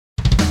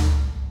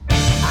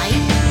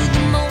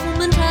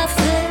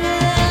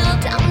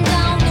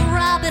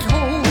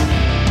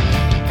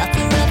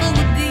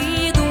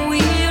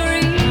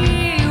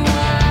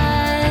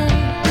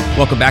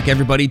Welcome back,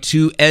 everybody,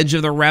 to Edge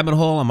of the Rabbit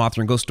Hole. I'm author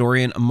and ghost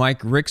historian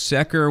Mike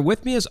Ricksecker.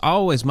 With me, as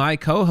always, my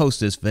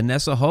co-hostess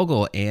Vanessa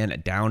Hogel,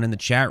 and down in the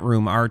chat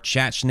room, our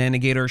chat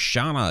shenanigator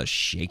Shauna,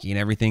 shaking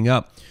everything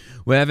up.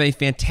 We have a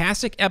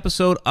fantastic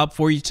episode up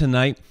for you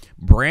tonight.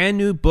 Brand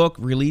new book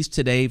released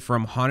today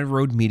from Haunted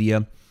Road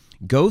Media,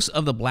 Ghosts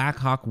of the Black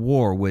Hawk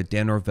War, with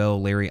Dan Norvell,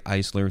 Larry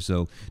Eissler.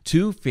 So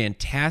two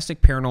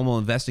fantastic paranormal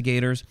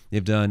investigators.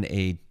 They've done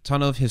a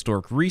ton of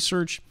historic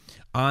research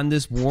on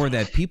this war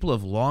that people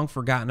have long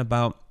forgotten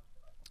about.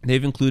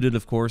 They've included,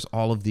 of course,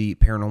 all of the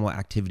paranormal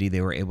activity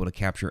they were able to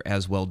capture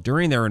as well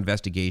during their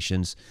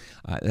investigations.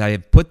 I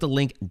have put the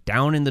link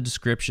down in the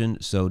description,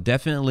 so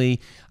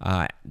definitely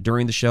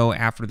during the show,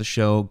 after the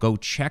show, go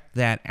check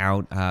that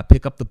out.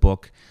 Pick up the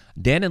book.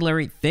 Dan and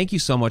Larry, thank you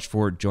so much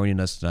for joining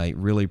us tonight.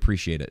 Really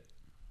appreciate it.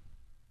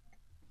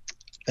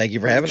 Thank you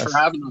for having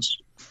us.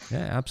 Yeah,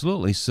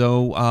 absolutely.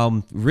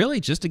 So, really,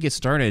 just to get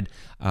started,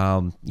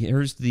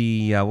 here's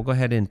the. We'll go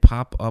ahead and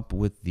pop up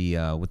with the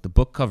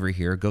book cover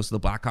here. Ghosts of the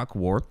Black Hawk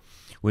War,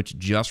 which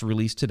just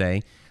released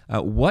today.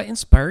 What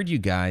inspired you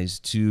guys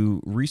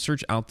to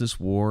research out this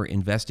war,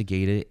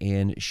 investigate it,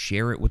 and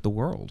share it with the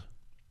world?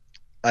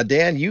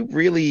 Dan, you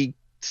really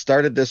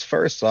started this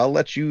first, so I'll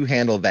let you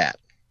handle that.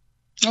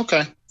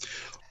 Okay.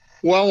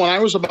 Well, when I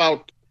was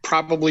about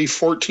probably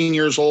 14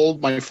 years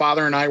old, my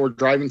father and I were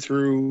driving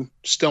through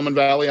Stillman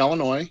Valley,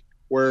 Illinois,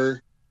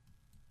 where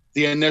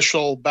the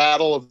initial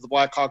battle of the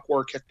Black Hawk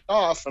War kicked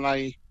off. And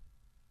I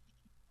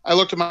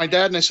looked at my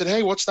dad and I said,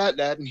 "Hey, what's that,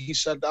 Dad?" And he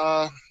said,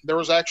 "There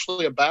was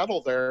actually a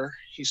battle there."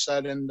 He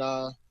said, "And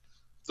the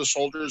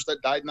soldiers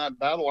that died in that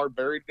battle are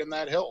buried in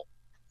that hill."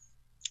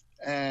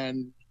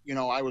 And,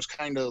 I was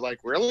kind of like,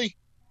 really?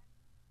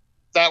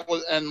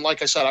 And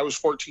like I said, I was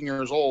 14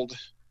 years old.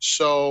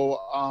 So,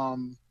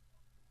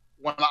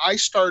 when I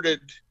started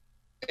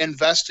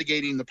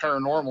investigating the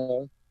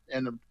paranormal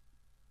in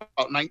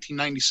about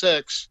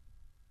 1996,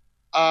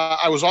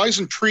 I was always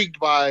intrigued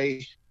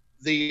by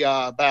the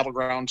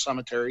Battleground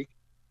Cemetery,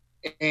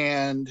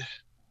 and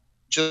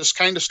just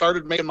kind of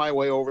started making my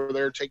way over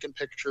there, taking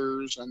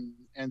pictures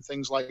and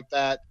things like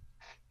that.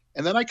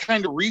 And then I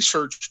kind of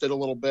researched it a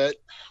little bit.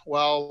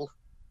 Well,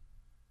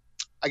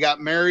 I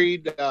got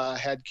married,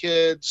 had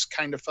kids,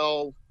 kind of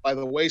fell by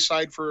the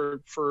wayside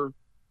for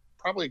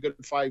probably a good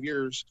 5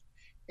 years.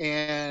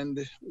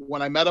 And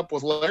when I met up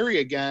with Larry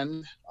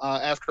again,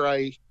 after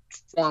I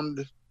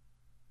formed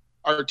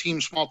our team,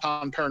 Small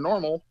Town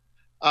Paranormal,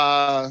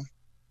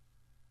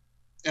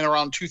 in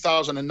around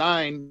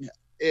 2009,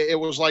 it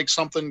was like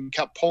something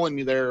kept pulling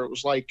me there. It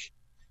was like,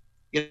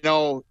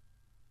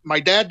 my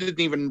dad didn't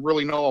even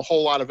really know a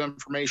whole lot of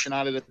information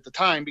on it at the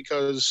time,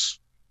 because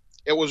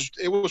it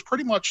was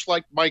pretty much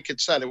like Mike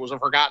had said, it was a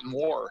forgotten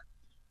war.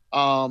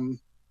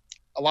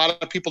 A lot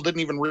of people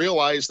didn't even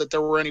realize that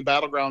there were any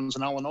battlegrounds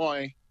in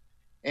Illinois.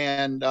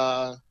 And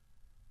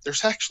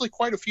there's actually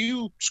quite a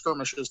few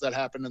skirmishes that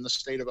happened in the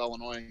state of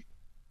Illinois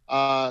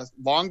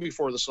long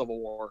before the Civil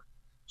War.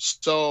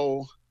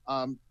 So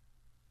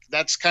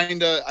that's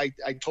kind of,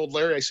 I told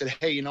Larry, I said,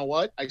 "Hey, you know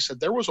what?" I said,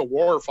 "There was a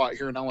war fought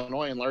here in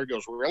Illinois." And Larry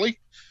goes, "Really?"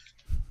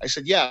 I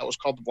said, "Yeah, it was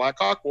called the Black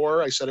Hawk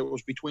War." I said, "It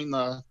was between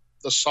the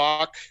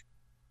Sauk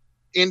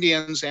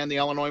Indians and the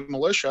Illinois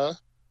militia."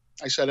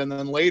 I said, "And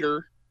then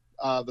later,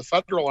 the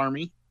Federal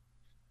Army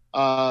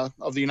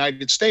of the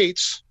United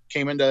States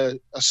came in to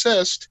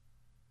assist."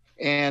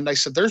 And I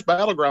said, "There's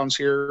battlegrounds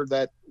here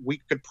that we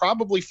could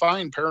probably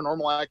find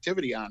paranormal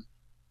activity on."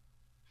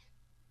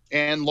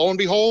 And lo and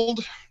behold,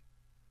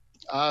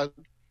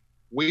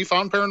 we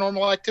found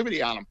paranormal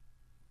activity on them.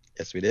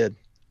 Yes, we did.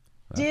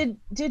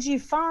 Did you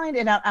find,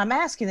 and I'm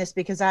asking this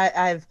because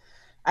I've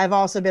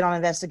also been on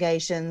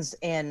investigations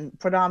in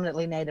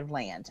predominantly native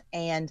land,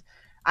 and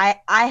I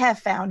have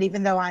found,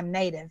 even though I'm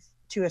native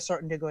to a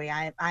certain degree,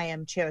 I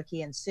am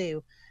Cherokee and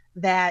Sioux,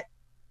 that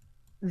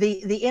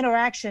the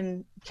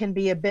interaction can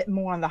be a bit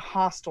more on the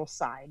hostile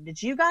side.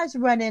 Did you guys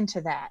run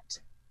into that,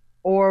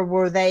 or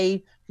were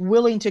they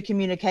willing to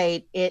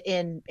communicate it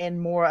in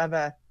more of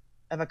a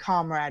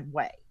comrade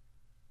way?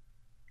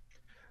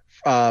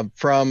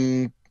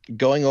 From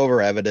going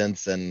over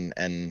evidence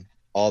and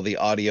all the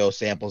audio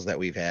samples that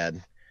we've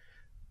had,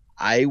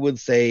 I would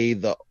say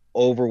the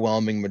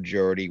overwhelming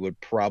majority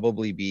would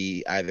probably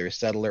be either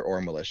settler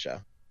or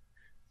militia.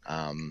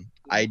 I'm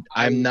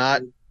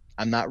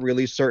not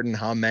really certain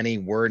how many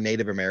were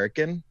Native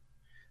American.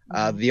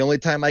 The only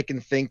time I can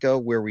think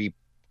of where we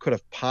could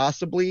have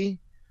possibly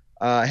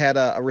had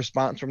a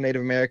response from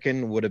Native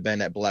American would have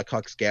been at Black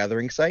Hawk's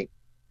gathering site.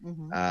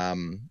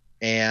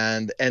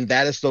 And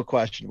that is still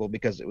questionable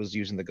because it was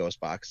using the ghost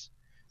box.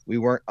 We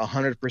weren't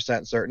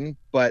 100% certain,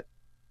 but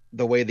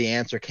the way the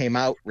answer came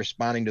out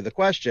responding to the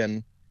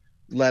question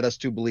led us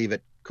to believe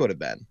it could have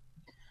been.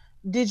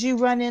 Did you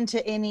run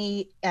into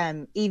any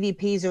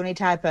EVPs or any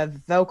type of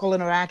vocal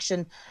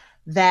interaction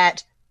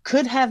that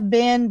could have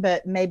been,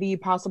 but maybe you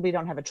possibly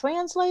don't have a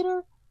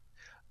translator?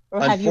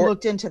 Or have you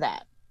looked into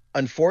that?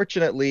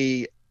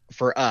 Unfortunately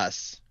for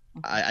us,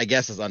 I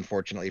guess is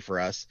unfortunately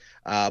for us,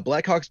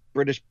 Black Hawk's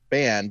British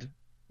band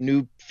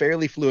knew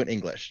fairly fluent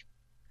English.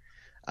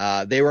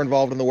 They were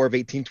involved in the War of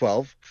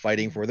 1812,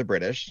 fighting for the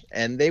British,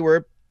 and they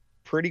were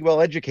pretty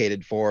well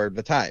educated for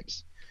the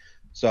times.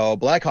 So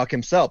Black Hawk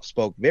himself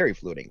spoke very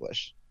fluent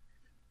English.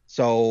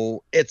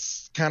 So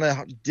it's kind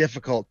of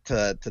difficult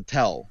to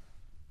tell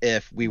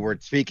if we were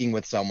speaking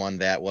with someone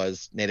that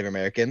was Native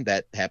American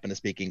that happened to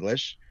speak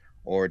English,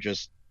 or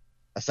just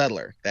a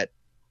settler that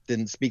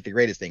didn't speak the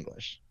greatest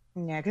English.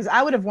 Yeah, because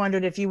I would have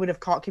wondered if you would have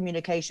caught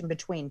communication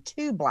between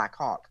two Black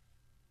Hawk,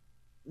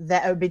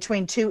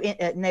 between two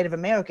Native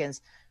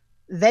Americans.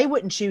 They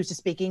wouldn't choose to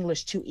speak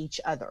English to each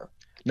other.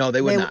 No,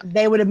 they would not.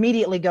 They would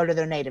immediately go to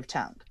their native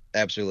tongue.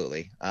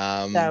 Absolutely.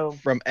 So,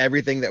 from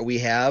everything that we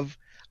have,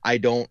 I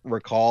don't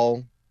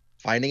recall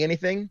finding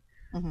anything,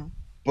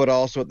 but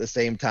also at the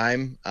same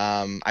time,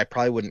 I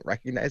probably wouldn't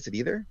recognize it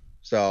either.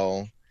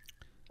 So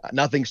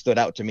nothing stood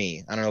out to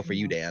me. I don't know for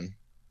you, Dan.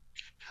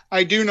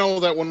 I do know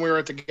that when we were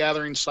at the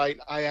gathering site,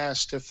 I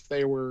asked if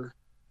there were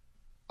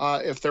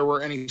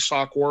any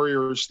Sauk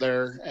warriors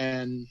there,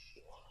 and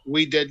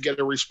we did get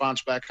a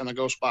response back on the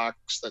ghost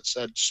box that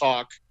said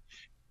Sauk.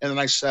 And then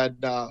I said,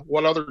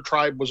 what other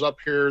tribe was up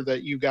here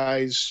that you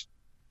guys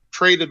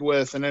traded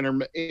with and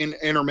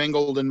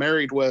intermingled and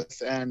married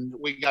with? And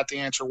we got the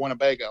answer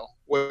Winnebago,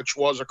 which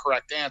was a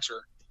correct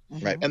answer.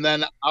 Right. And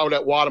then out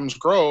at Wadham's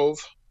Grove,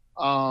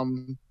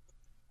 I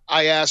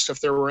asked if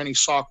there were any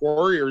Sauk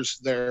warriors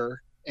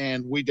there,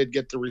 and we did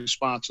get the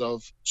response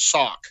of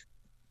Sauk.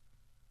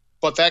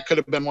 But that could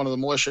have been one of the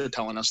militia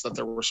telling us that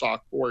there were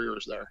Sauk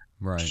warriors there.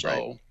 Right.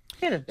 So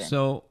could have been.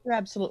 So you're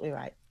absolutely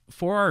right.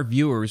 For our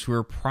viewers who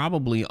are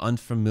probably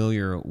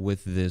unfamiliar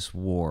with this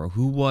war,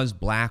 who was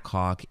Black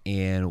Hawk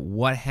and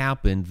what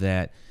happened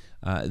that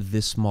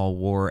this small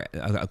war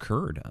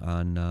occurred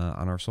on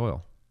our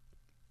soil?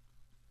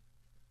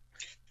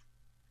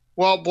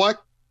 Well,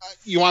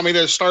 you want me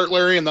to start,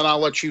 Larry, and then I'll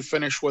let you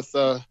finish with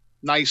the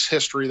nice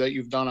history that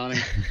you've done on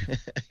him.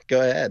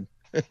 Go ahead.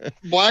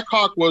 Black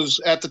Hawk was,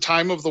 at the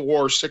time of the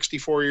war,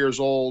 64 years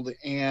old,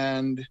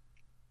 and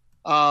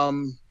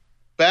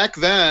back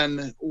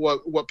then,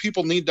 what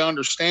people need to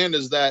understand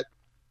is that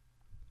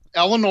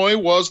Illinois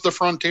was the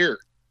frontier.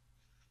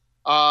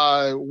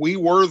 We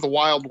were the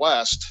Wild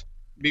West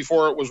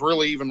before it was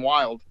really even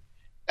wild.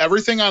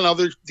 Everything on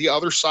the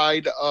other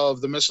side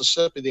of the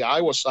Mississippi, the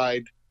Iowa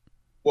side,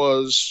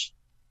 was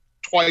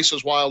twice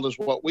as wild as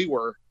what we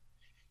were.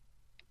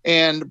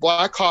 And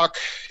Black Hawk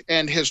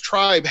and his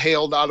tribe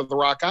hailed out of the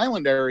Rock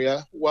Island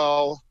area.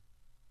 Well,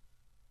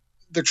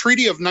 the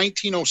Treaty of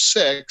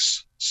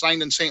 1906,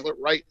 signed in St. Louis,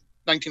 right?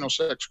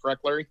 1906,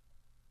 correct, Larry?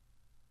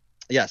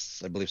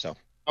 Yes, I believe so.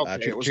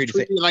 Okay, it was Treaty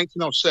of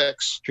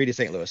 1906. Treaty of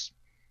St. Louis.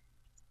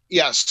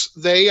 Yes,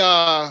 they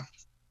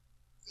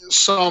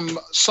some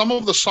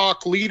of the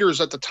Sauk leaders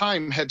at the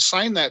time had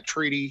signed that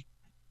treaty,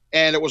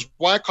 and it was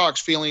Black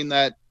Hawk's feeling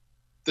that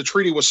the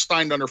treaty was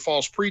signed under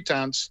false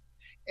pretense,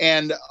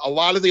 and a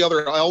lot of the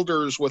other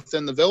elders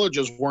within the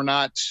villages were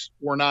not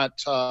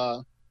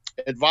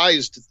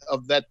advised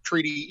of that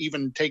treaty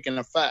even taking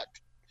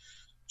effect.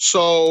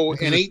 So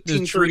in 1832,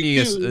 the treaty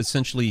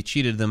essentially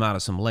cheated them out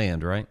of some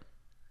land, right?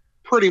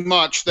 Pretty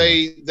much,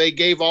 they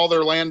gave all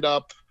their land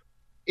up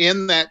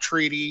in that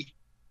treaty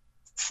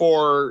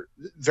for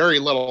very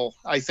little.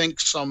 I think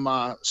some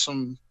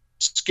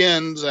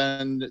skins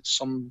and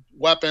some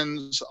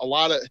weapons. A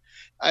lot of,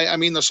 I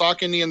mean, the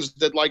Sauk Indians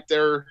did like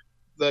the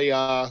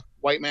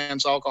white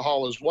man's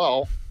alcohol as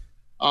well.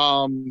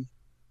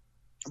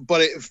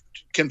 But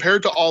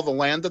compared to all the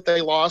land that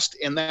they lost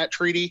in that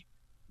treaty,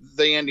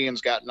 the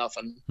Indians got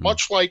nothing,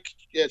 much like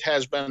it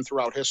has been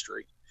throughout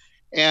history.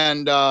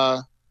 And,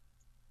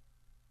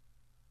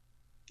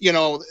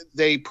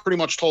 they pretty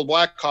much told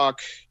Black Hawk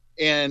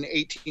in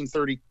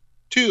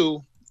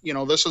 1832,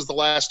 this is the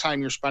last time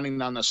you're spending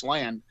on this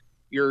land.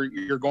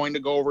 You're going to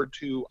go over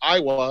to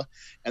Iowa,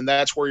 and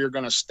that's where you're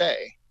going to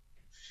stay.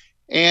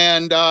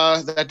 And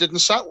that didn't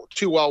set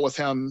too well with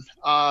him.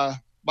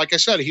 Like I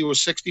said, he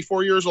was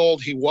 64 years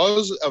old. He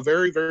was a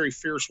very, very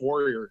fierce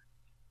warrior.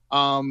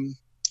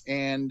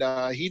 And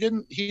he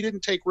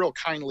didn't take real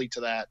kindly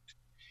to that.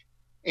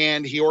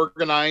 And he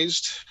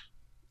organized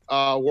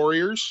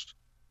warriors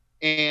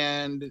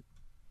and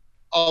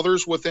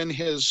others within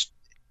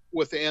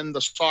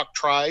the Sauk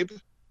tribe,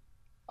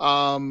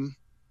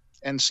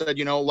 and said,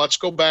 let's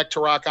go back to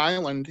Rock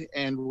Island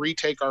and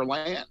retake our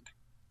land.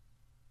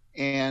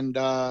 And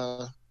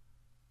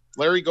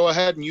Larry, go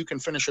ahead and you can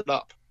finish it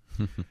up.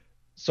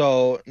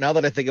 So now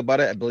that I think about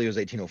it, I believe it was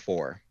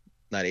 1804,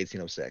 not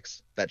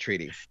 1806. That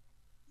treaty.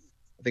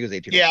 I think it was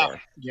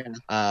 1804. Yeah.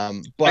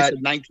 But I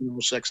said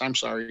 1906. I'm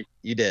sorry.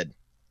 You did.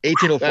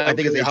 1804. I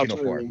think it's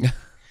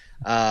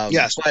 1804.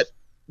 Yes. But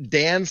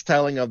Dan's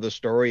telling of the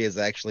story is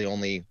actually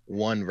only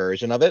one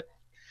version of it,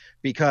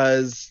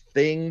 because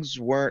things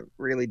weren't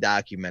really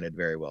documented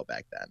very well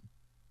back then.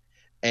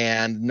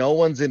 And no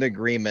one's in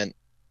agreement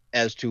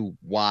as to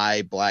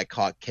why Black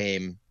Hawk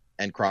came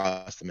and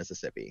crossed the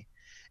Mississippi.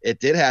 It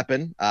did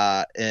happen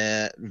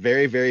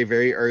very, very,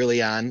 very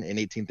early on in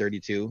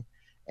 1832.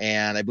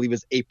 And I believe it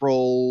was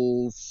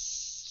April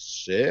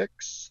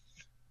 6th,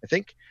 I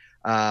think.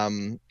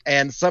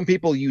 And some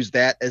people use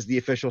that as the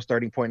official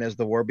starting point as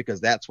the war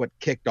because that's what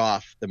kicked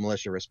off the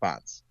militia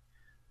response.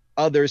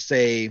 Others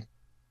say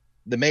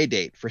the May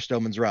date for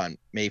Stillman's Run,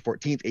 May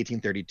 14th,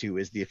 1832,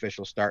 is the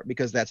official start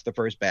because that's the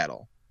first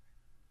battle.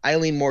 I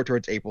lean more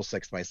towards April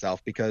 6th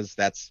myself because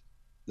that's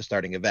the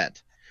starting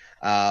event.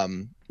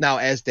 Now,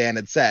 as Dan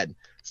had said,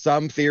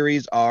 some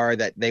theories are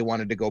that they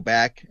wanted to go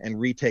back and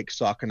retake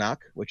Saukenok,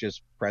 which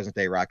is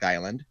present-day Rock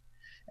Island.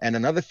 And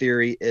another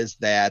theory is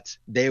that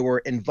they were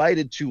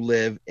invited to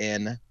live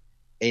in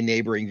a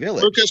neighboring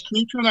village. Lucas, can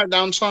you turn that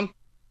down, son?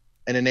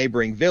 In a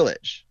neighboring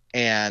village.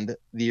 And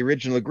the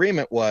original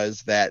agreement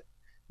was that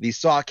the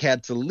Sauk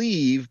had to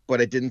leave, but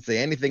it didn't say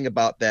anything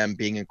about them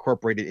being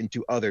incorporated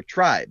into other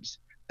tribes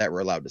that were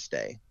allowed to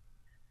stay.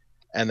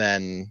 And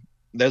then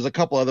there's a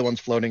couple other ones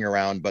floating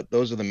around, but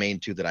those are the main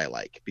two that I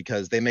like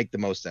because they make the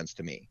most sense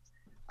to me.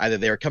 Either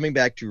they were coming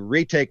back to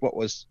retake what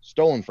was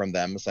stolen from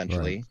them,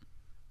 essentially, right,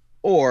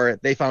 or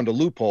they found a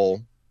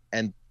loophole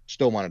and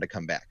still wanted to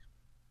come back.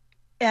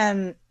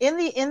 And in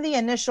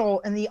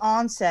the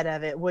onset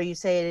of it, where you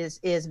say it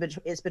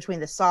is between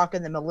the Sauk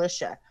and the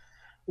militia,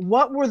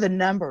 what were the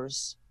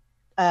numbers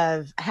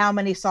of how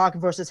many Sauk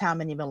versus how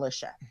many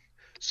militia?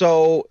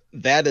 So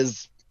that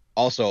is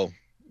also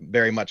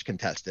very much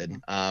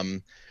contested.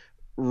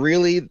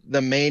 Really,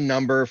 the main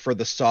number for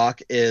the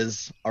Sauk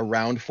is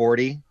around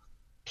 40,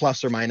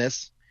 plus or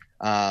minus.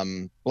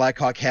 Black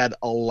Hawk had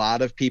a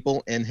lot of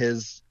people in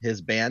his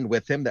band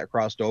with him that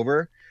crossed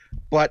over,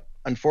 but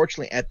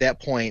unfortunately, at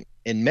that point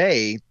in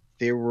May,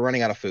 they were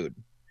running out of food.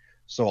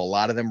 So a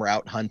lot of them were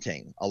out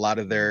hunting. A lot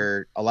of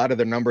their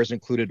numbers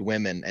included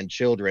women and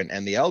children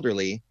and the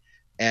elderly,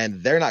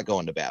 and they're not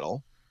going to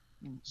battle.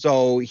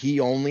 So he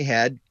only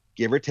had,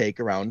 give or take,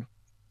 around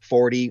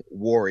 40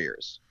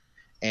 warriors.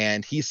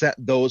 And he sent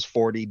those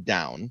 40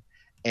 down.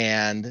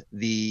 And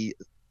the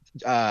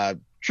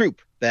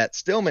troop that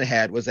Stillman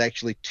had was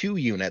actually 2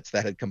 units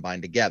that had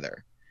combined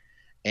together.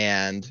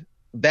 And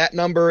that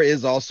number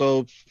is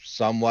also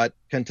somewhat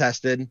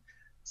contested.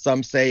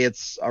 Some say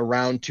it's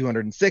around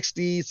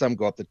 260, some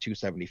go up to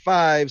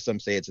 275, some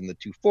say it's in the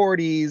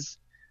 240s.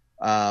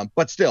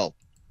 But still,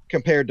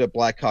 compared to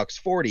Black Hawk's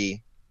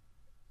 40,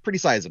 pretty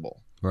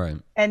sizable. Right.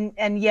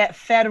 And yet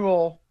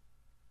federal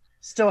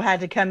still had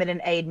to come in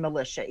and aid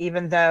militia,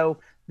 even though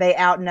they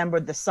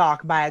outnumbered the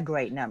Sauk by a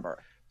great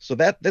number. So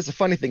that's a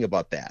funny thing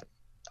about that.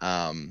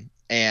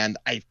 And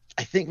I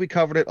think we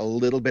covered it a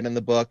little bit in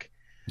the book.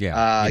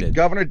 Yeah.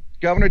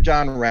 Governor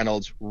John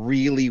Reynolds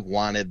really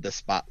wanted the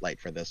spotlight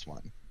for this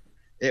one.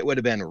 It would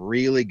have been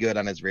really good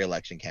on his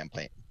re-election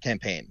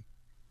campaign.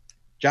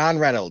 John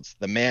Reynolds,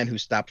 the man who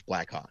stopped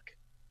Black Hawk.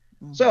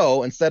 Mm-hmm.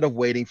 So instead of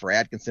waiting for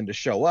Atkinson to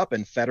show up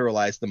and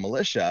federalize the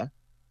militia,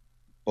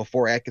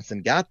 before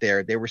Atkinson got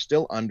there, they were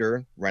still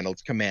under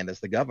Reynolds' command as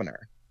the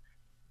governor.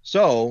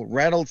 So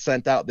Reynolds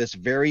sent out this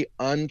very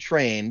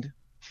untrained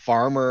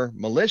farmer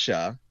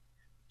militia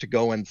to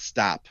go and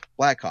stop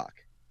Black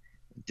Hawk.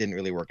 It didn't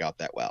really work out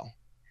that well.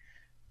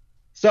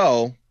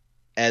 So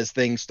as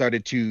things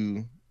started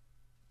to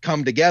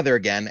come together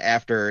again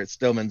after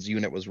Stillman's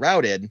unit was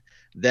routed,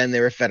 then they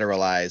were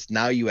federalized.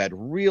 Now you had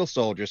real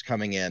soldiers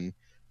coming in,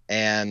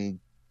 and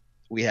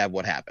we have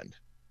what happened.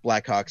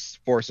 Black Hawk's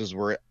forces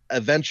were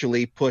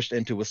eventually pushed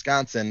into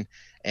Wisconsin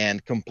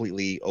and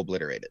completely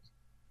obliterated.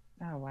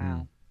 Oh,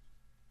 wow.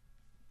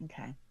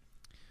 Okay.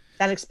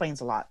 That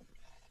explains a lot.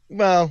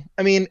 Well,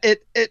 I mean,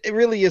 it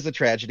really is a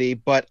tragedy,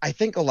 but I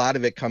think a lot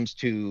of it comes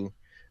to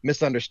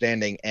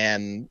misunderstanding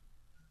and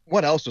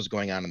what else was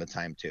going on in the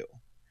time too.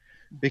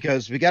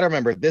 Because we got to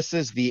remember, this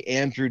is the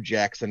Andrew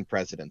Jackson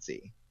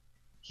presidency.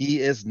 He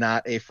is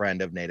not a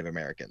friend of Native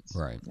Americans.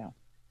 Right. No.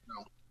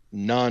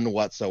 None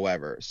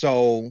whatsoever.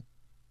 So,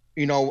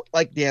 you know,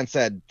 like Dan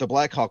said, the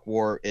Black Hawk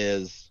War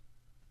is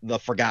the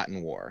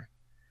forgotten war.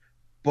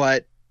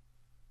 But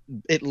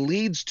it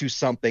leads to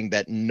something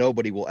that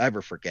nobody will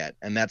ever forget,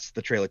 and that's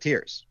the Trail of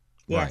Tears.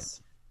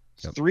 Yes.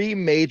 Right. Yep. 3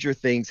 major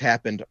things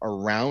happened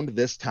around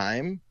this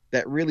time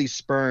that really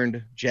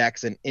spurned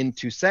Jackson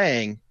into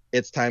saying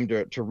it's time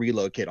to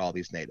relocate all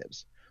these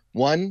natives.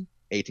 1,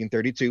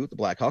 1832, the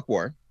Black Hawk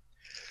War.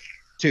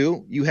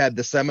 2, you had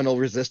the Seminole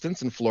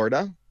Resistance in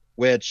Florida,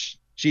 which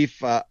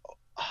Chief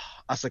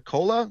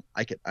Osceola,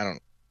 I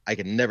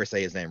can never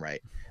say his name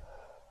right.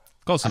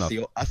 Close enough.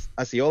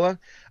 Osceola.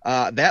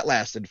 That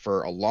lasted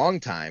for a long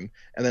time.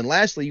 And then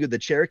lastly, you had the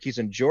Cherokees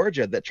in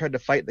Georgia that tried to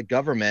fight the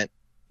government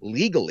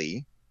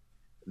legally.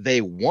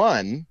 They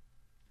won.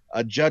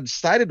 A judge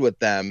sided with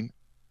them.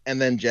 And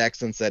then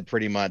Jackson said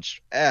pretty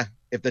much,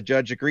 if the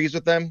judge agrees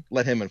with them,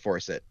 let him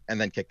enforce it. And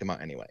then kick them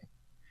out anyway.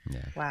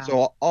 Yeah. Wow.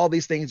 So all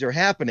these things are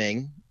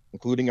happening,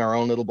 including our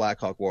own little Black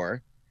Hawk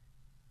War.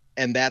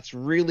 And that's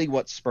really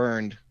what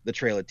spurned the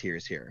Trail of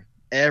Tears here.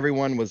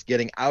 Everyone was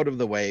getting out of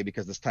the way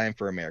because it's time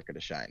for America to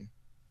shine.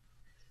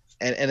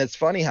 And it's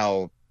funny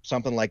how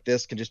something like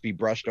this can just be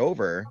brushed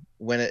over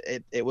when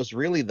it was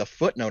really the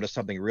footnote of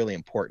something really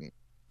important.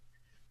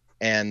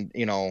 And,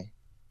 you know,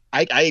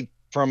 I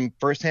from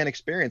firsthand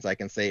experience, I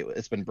can say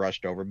it's been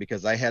brushed over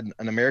because I had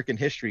an American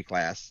history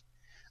class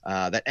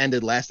that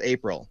ended last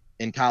April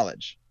in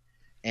college.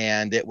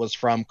 And it was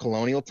from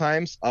colonial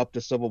times up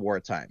to Civil War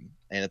time.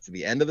 And it's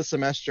the end of the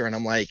semester. And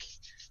I'm like,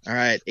 all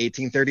right,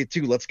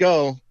 1832, let's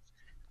go.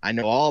 I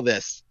know all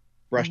this.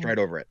 Brushed right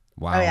over it.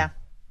 Wow. Oh, yeah.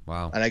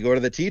 Wow. And I go to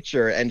the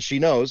teacher, and she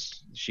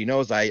knows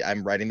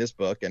I'm writing this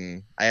book,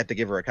 and I have to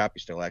give her a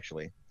copy still,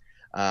 actually.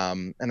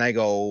 And I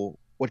go,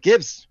 what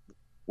gives?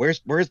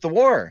 Where's the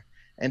war?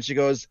 And she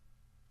goes,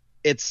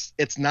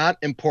 it's not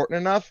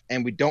important enough,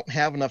 and we don't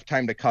have enough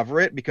time to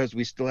cover it because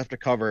we still have to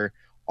cover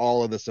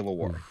all of the Civil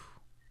War. Oof.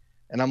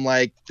 And I'm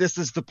like, this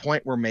is the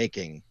point we're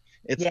making.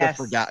 It's the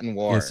forgotten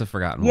war. It's the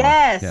forgotten war.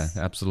 Yes. Yeah,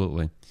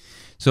 absolutely.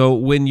 So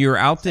when you're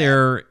out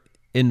there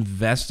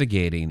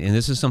investigating, and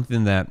this is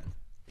something that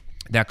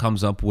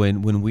comes up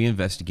when we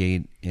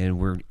investigate and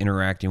we're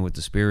interacting with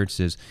the spirits,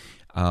 is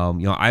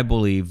I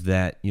believe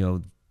that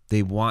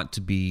they want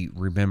to be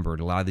remembered.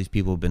 A lot of these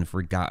people have been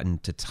forgotten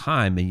to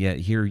time, and yet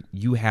here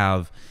you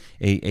have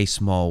a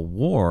small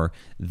war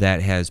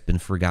that has been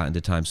forgotten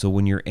to time. So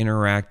when you're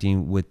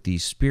interacting with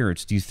these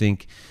spirits, do you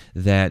think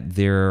that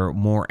they're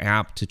more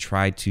apt to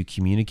try to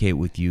communicate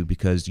with you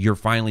because you're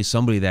finally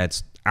somebody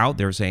that's out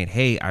there saying,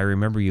 hey, I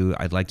remember you,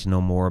 I'd like to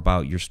know more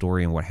about your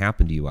story and what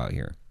happened to you out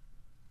here?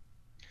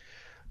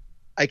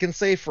 I can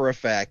say for a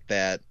fact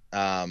that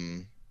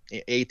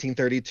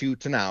 1832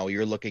 to now,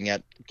 you're looking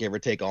at, give or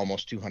take,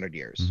 almost 200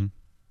 years.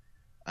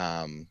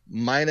 Mm-hmm.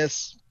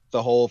 Minus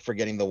the whole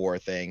forgetting the war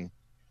thing.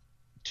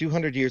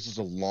 200 years is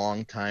a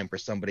long time for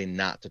somebody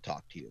not to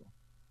talk to you.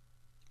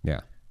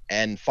 Yeah.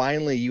 And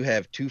finally, you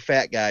have two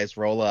fat guys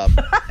roll up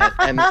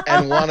and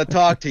want to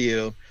talk to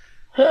you.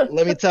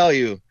 Let me tell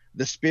you,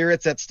 the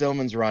spirits at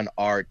Stillman's Run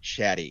are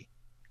chatty.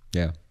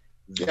 Yeah.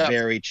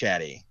 Very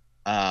chatty.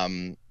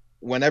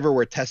 Whenever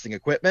we're testing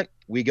equipment,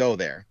 we go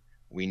there.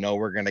 We know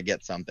we're going to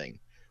get something.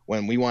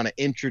 When we want to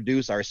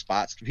introduce our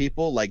spots to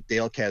people, like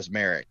Dale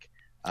Kazmarek.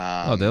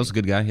 Dale's a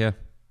good guy, yeah.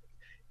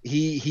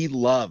 He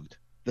loved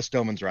the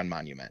Stillman's Run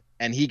monument,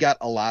 and he got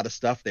a lot of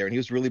stuff there, and he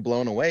was really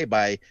blown away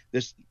by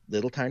this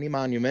little tiny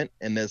monument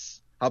in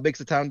this. How big's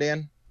the town,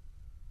 Dan?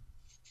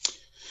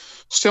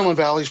 Stillman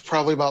Valley's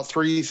probably about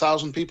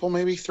 3,000 people,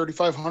 maybe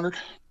 3,500.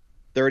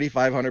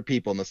 3,500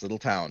 people in this little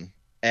town,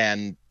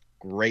 and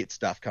great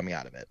stuff coming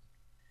out of it.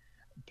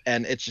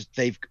 And it's just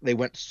they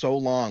went so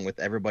long with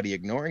everybody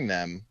ignoring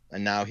them,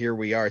 and now here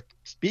we are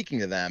speaking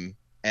to them,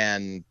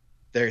 and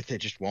they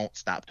just won't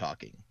stop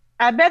talking.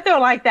 I bet they're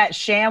like that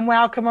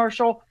ShamWow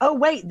commercial. Oh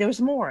wait, there's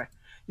more.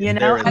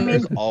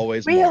 There's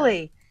always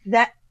really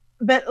more.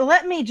 But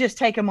let me just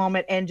take a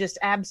moment and just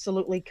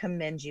absolutely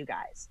commend you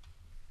guys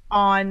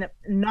on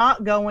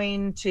not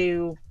going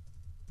to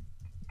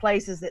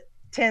places that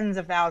tens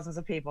of thousands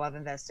of people have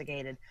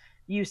investigated.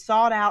 You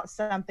sought out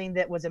something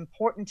that was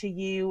important to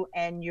you,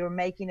 and you're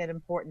making it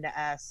important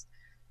to us.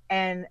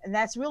 And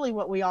that's really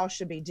what we all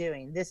should be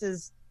doing. This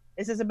is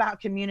about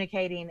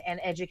communicating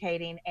and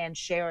educating and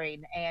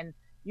sharing, and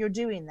you're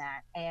doing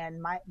that.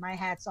 And my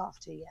hat's off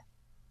to you.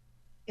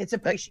 It's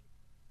appreciated.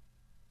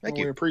 Thank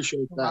you. We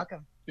appreciate that. You're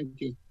welcome. Thank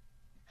you.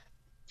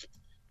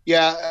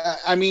 Yeah,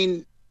 I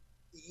mean,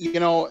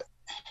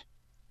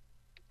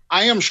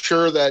 I am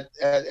sure that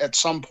at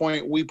some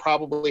point we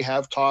probably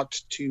have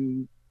talked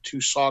to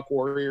Sauk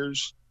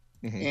warriors.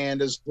 Mm-hmm.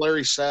 And as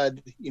Larry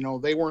said,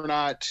 they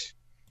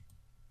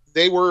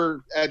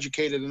were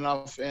educated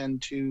enough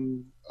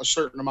into a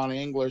certain amount of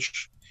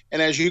English.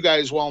 And as you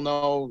guys well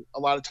know, a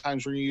lot of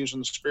times when you're using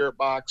the spirit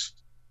box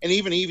and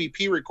even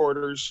EVP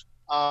recorders,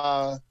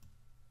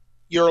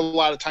 you're a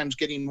lot of times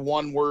getting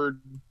one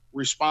word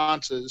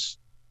responses.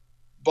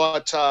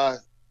 But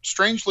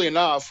strangely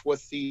enough,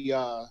 with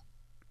the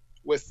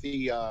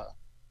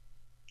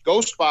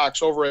ghost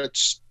box over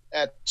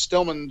at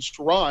Stillman's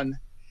Run,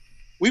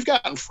 we've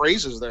gotten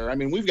phrases there. I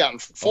mean, we've gotten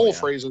full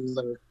phrases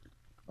there.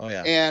 Oh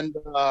yeah. And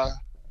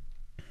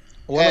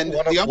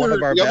one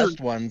of our best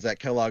ones at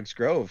Kellogg's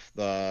Grove,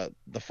 the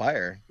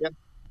fire. Yeah.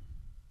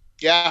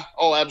 Yeah.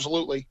 Oh,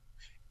 absolutely.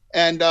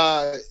 And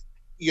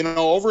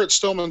over at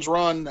Stillman's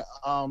Run,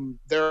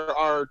 there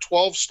are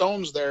 12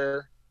 stones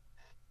there,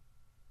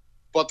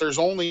 but there's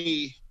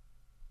only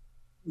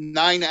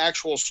 9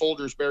 actual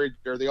soldiers buried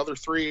there. The other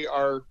 3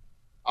 are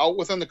out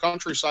within the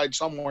countryside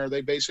somewhere.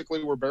 They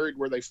basically were buried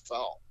where they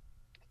fell.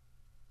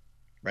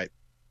 Right.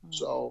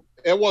 So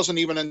it wasn't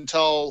even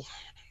until,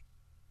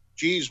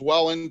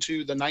 well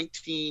into the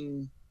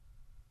 1930s,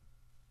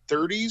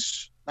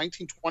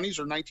 1920s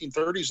or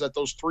 1930s that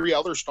those 3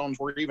 other stones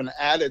were even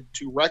added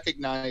to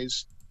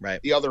recognize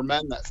the other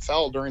men that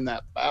fell during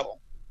that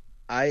battle.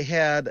 I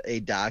had a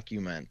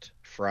document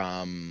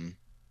from,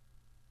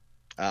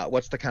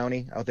 what's the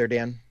county out there,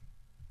 Dan?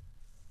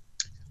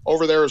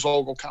 Over there is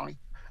Ogle County.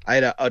 I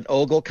had an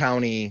Ogle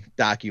County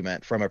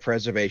document from a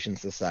preservation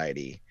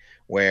society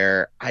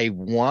where I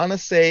want to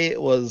say it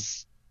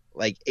was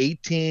like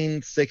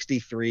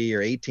 1863 or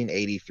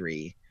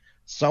 1883,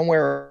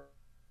 somewhere.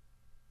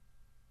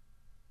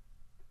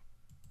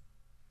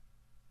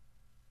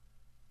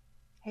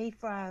 He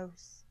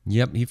froze.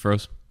 Yep, he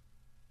froze.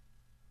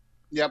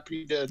 Yep,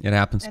 he did. It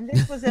happens. And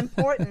this was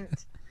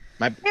important.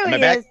 Am I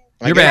back?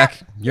 You're back.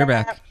 You're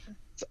back.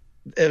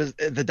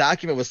 The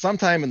document was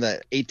sometime in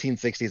the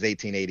 1860s,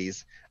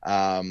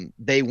 1880s.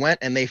 They went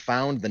and they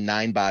found the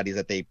 9 bodies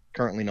that they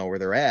currently know where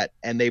they're at,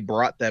 and they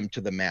brought them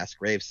to the mass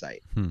grave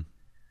site.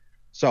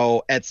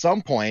 So at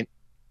some point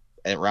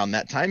around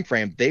that time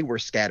frame, they were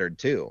scattered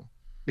too,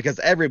 because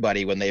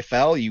everybody, when they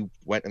fell, you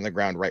went in the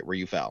ground right where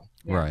you fell.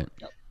 Right.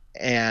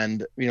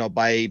 And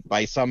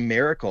by some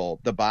miracle,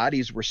 the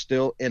bodies were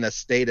still in a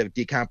state of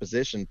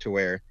decomposition to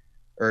where,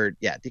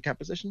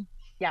 decomposition.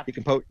 Yeah.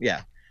 Decompose.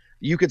 Yeah.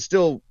 You could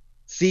still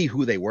see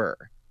who they were.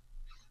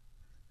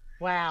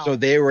 Wow. So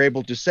they were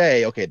able to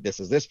say, okay, this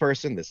is this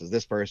person, this is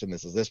this person,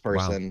 this is this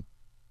person. Wow.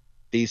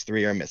 These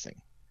 3 are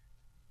missing.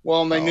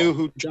 Well, and they knew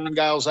who John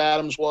Giles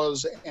Adams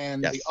was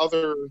and the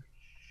other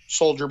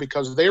soldier,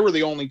 because they were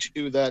the only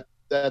 2 that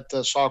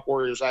the Sauk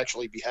warriors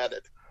actually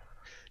beheaded.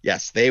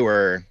 Yes, they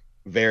were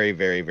very,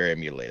 very, very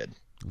mutilated.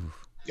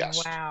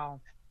 Yes. Wow.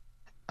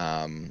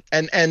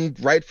 And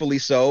rightfully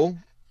so,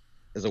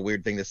 is a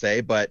weird thing to say,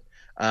 but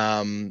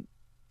John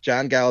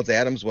Giles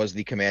Adams was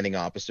the commanding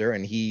officer,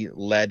 and he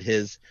led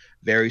his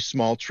very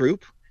small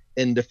troop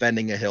in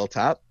defending a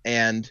hilltop,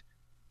 and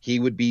he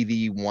would be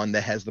the one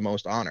that has the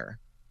most honor.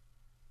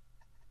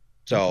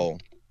 So,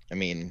 I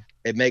mean,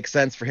 it makes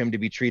sense for him to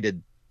be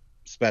treated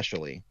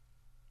specially.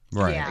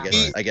 Right.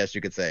 Yeah. I guess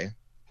you could say.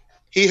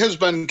 He has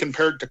been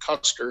compared to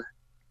Custer.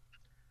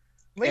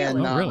 Really?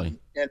 And,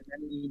 in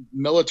many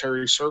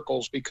military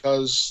circles,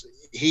 because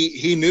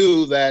he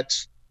knew that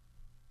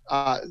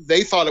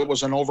they thought it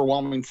was an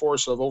overwhelming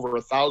force of over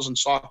 1,000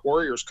 Sauk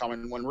warriors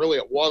coming, when really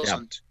it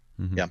wasn't.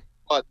 Yeah.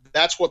 But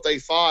that's what they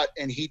thought,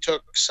 and he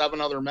took 7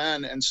 other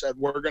men and said,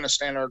 we're going to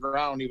stand our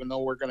ground even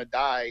though we're going to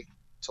die,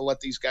 to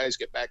let these guys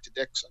get back to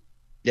Dixon.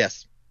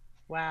 Yes.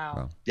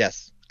 Wow.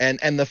 Yes.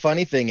 And the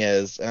funny thing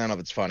is, I don't know if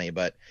it's funny,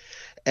 but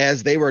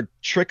as they were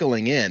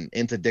trickling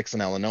into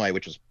Dixon, Illinois,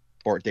 which was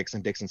Fort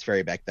Dixon, Dixon's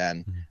Ferry back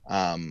then,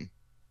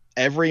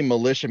 every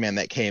militiaman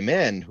that came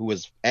in who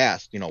was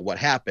asked, what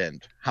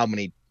happened, how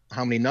many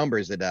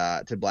numbers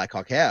did Black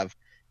Hawk have,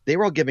 they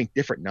were all giving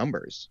different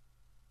numbers,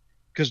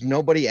 because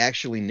nobody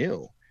actually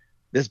knew.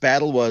 This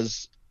battle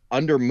was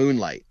under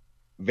moonlight,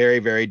 very,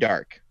 very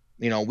dark.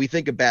 We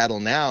think of battle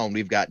now, and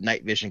we've got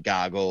night vision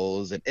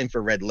goggles and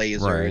infrared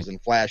lasers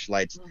and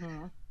flashlights.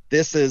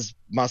 This is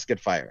musket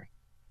fire.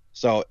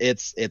 So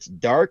it's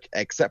dark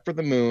except for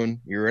the moon.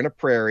 You're in a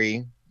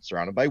prairie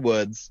surrounded by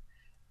woods,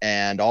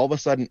 and all of a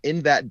sudden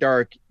in that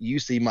dark, you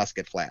see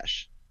musket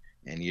flash.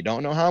 And you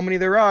don't know how many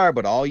there are,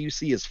 but all you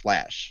see is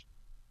flash.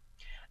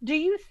 Do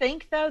you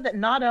think, though, that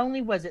not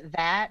only was it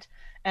that,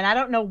 and I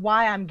don't know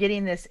why I'm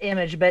getting this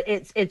image, but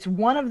it's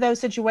one of those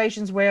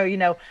situations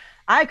where,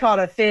 I caught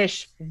a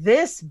fish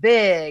this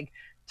big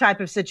type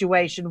of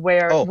situation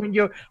where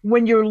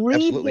when you're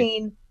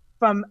leaving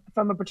from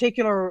a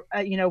particular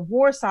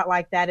war site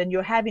like that, and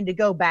you're having to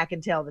go back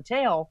and tell the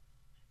tale,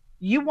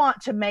 you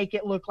want to make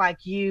it look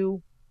like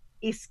you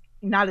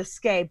not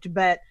escaped,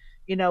 but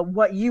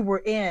what you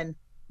were in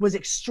was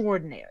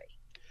extraordinary.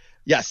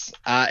 Yes.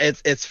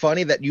 It's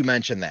funny that you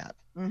mentioned that,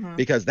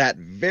 because that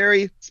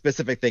very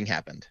specific thing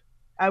happened.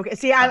 Okay.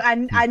 See, I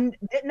didn't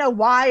know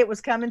why it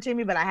was coming to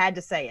me, but I had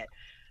to say it.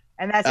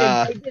 And that's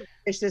it. They did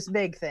fish this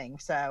big thing.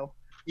 So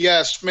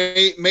yes,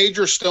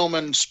 Major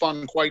Stillman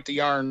spun quite the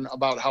yarn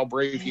about how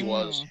brave he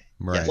was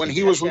when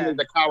he was really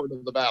the coward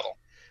of the battle.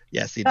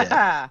 Yes, he did.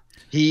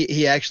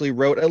 He actually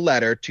wrote a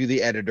letter to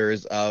the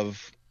editors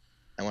of,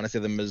 I want to say,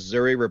 the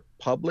Missouri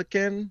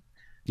Republican.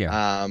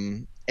 Yeah.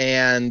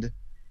 And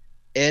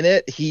in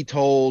it, he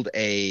told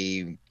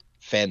a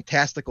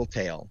fantastical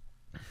tale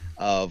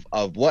of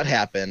what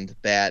happened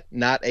that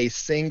not a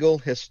single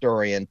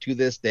historian to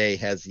this day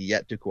has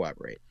yet to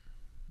corroborate.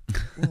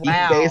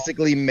 Wow. He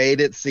basically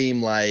made it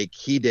seem like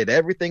he did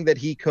everything that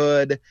he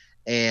could,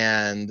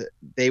 and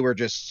they were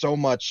just so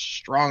much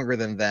stronger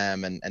than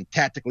them and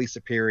tactically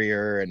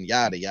superior and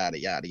yada yada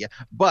yada yada.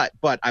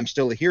 But I'm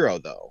still a hero,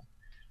 though.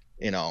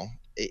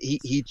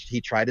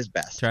 He tried his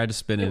best. Tried to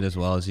spin it as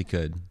well as he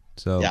could.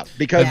 So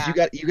because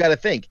you got to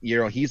think,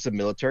 he's a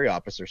military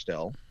officer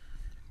still,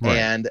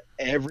 and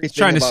everything he's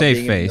trying to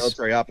save face. A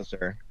military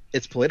officer,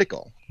 it's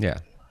political. Yeah.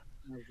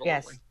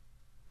 Yes.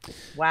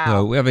 Wow.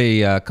 So we have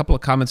a couple of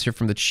comments here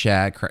from the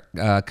chat.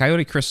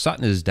 Coyote Chris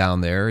Sutton is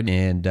down there,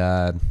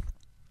 and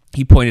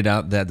he pointed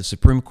out that the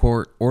Supreme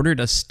Court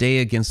ordered a stay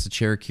against the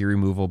Cherokee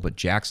removal, but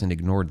Jackson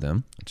ignored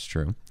them. That's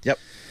true. Yep.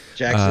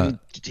 Jackson,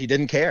 he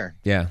didn't care.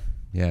 Yeah,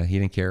 he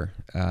didn't care.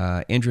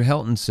 Andrew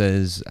Helton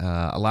says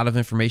a lot of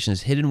information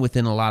is hidden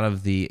within a lot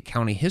of the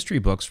county history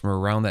books from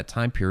around that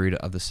time period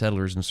of the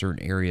settlers in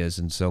certain areas.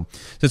 And so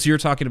since you're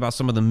talking about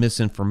some of the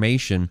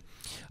misinformation,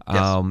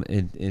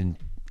 and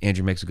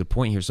Andrew makes a good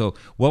point here. So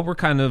what were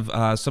kind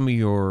of some of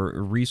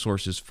your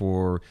resources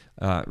for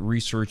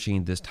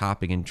researching this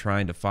topic and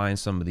trying to find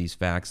some of these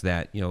facts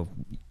that,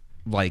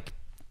 like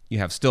you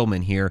have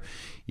Stillman here,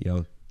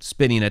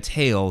 spinning a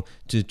tale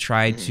to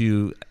try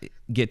to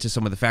get to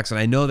some of the facts. And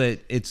I know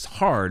that it's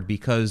hard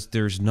because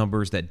there's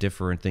numbers that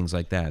differ and things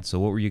like that. So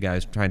what were you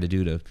guys trying to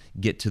do to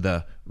get to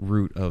the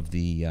root of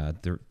the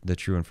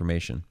true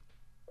information?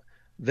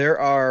 There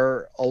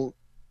are, I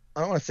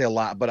don't want to say a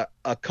lot, but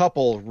a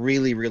couple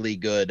really, really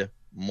good,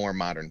 more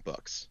modern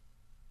books.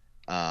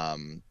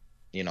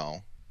 You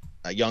know,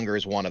 Younger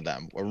is one of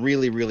them. A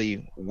really,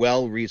 really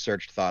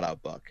well-researched,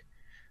 thought-out book.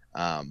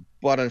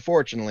 But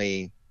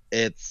unfortunately,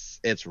 it's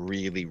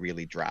really,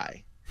 really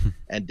dry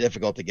and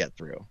difficult to get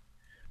through.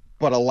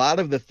 But a lot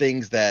of the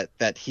things that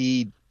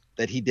he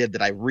did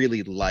that I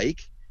really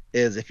like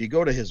is, if you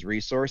go to his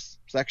resource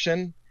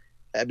section,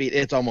 I mean,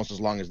 it's almost as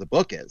long as the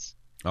book is.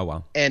 Oh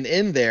wow. And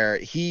in there,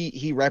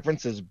 he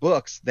references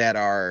books that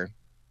are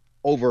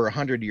over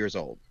 100 years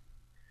old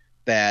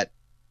that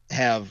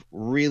have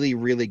really,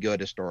 really good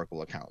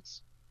historical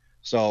accounts.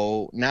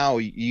 So now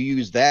you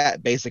use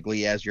that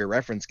basically as your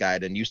reference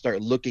guide, and you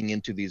start looking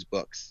into these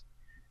books,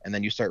 and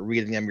then you start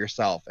reading them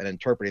yourself and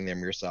interpreting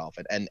them yourself,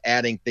 and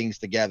adding things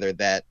together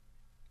that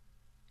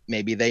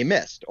maybe they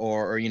missed,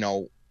 or you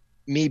know,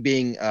 me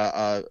being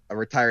a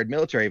retired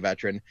military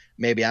veteran,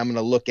 maybe I'm going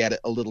to look at it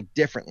a little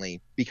differently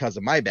because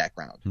of my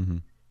background. Mm-hmm.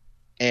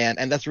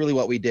 And that's really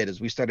what we did,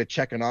 is we started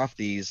checking off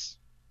these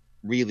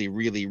really,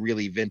 really,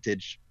 really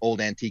vintage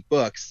old antique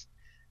books,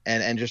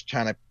 and just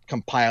trying to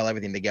compile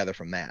everything together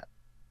from that.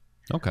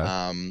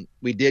 Okay.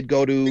 We did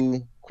go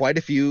to quite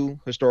a few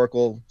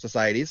historical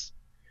societies.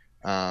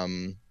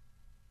 The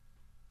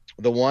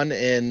one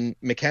in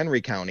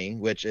McHenry County,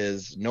 which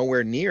is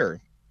nowhere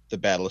near the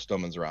Battle of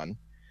Stoneman's Run,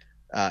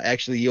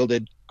 actually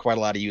yielded quite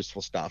a lot of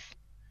useful stuff.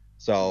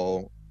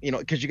 So, you know,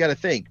 because you got to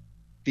think,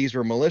 these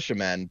were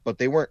militiamen, but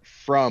they weren't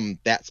from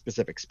that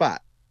specific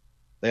spot.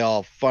 They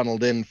all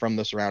funneled in from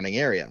the surrounding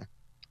area.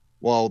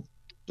 Well,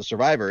 the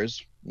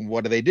survivors,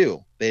 what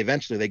do? They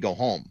eventually go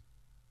home.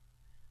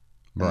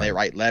 And Right. they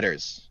write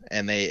letters,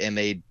 and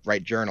they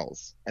write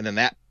journals, and then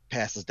that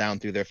passes down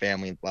through their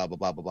family, blah blah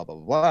blah blah blah blah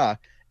blah,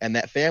 and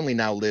that family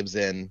now lives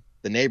in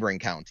the neighboring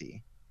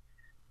county.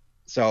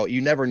 So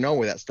you never know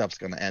where that stuff's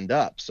going to end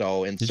up.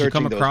 So in Did you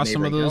come searching those across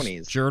some of neighboring those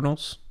counties,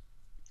 journals?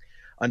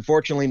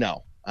 unfortunately,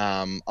 no.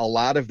 A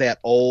lot of that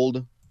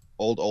old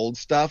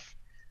stuff,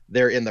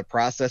 they're in the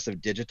process of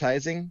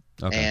digitizing,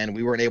 Okay. and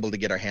we weren't able to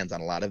get our hands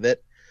on a lot of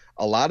it.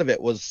 A lot of it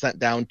was sent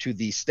down to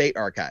the state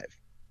archive,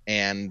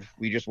 and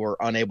we just were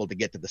unable to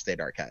get to the state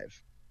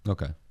archive.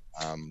 Okay.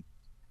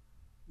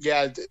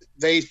 Yeah,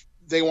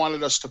 they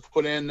wanted us to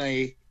put in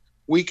a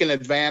week in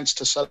advance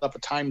to set up a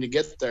time to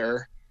get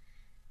there,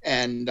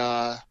 and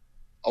a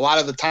lot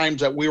of the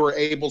times that we were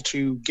able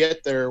to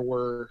get there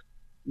were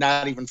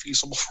not even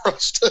feasible for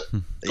us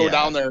to go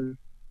down there.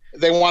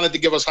 They wanted to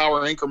give us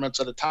hour increments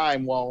at a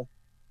time. Well,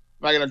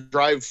 I'm not going to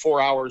drive 4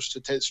 hours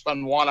to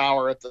spend 1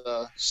 hour at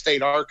the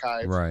state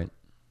archive. Right.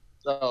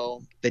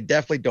 So they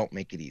definitely don't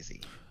make it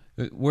easy.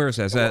 Where is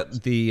that? Is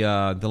that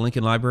the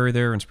Lincoln Library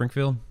there in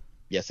Springfield?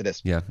 Yes, it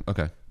is. Yeah.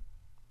 Okay.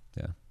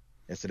 Yeah.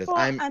 Yes, it is.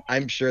 Well,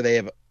 I'm sure they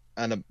have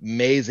an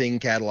amazing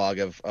catalog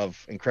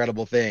of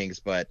incredible things,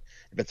 but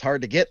if it's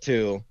hard to get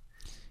to,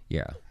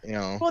 Yeah. you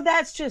know. Well,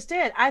 that's just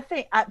it. I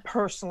think, I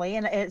personally,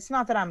 and it's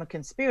not that I'm a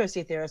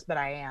conspiracy theorist, but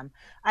I am.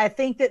 I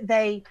think that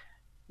they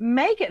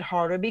make it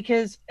harder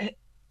because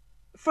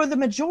for the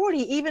majority,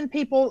 even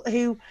people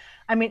who,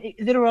 I mean,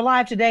 that are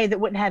alive today that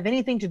wouldn't have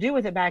anything to do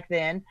with it back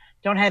then,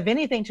 don't have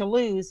anything to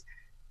lose,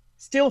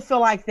 still feel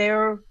like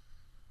their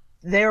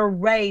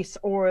race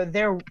or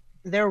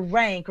their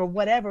rank or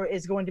whatever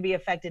is going to be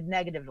affected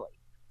negatively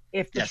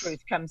if the Yes.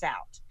 truth comes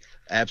out.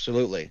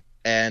 Absolutely.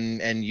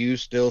 And you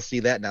still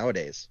see that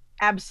nowadays.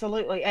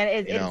 Absolutely.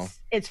 And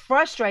it's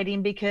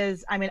frustrating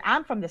because, I mean,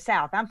 I'm from the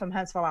South. I'm from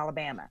Huntsville,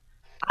 Alabama.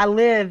 I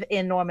live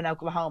in Norman,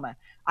 Oklahoma.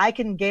 I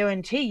can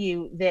guarantee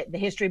you that the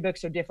history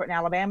books are different in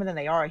Alabama than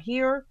they are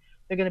here.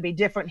 They're going to be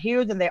different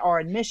here than they are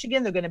in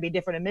Michigan. They're going to be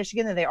different in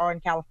Michigan than they are in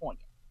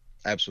California.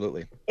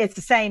 Absolutely. It's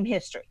the same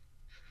history.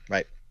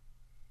 Right.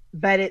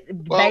 But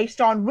based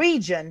on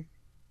region,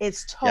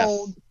 it's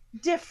told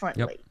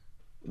differently.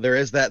 Yep. There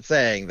is that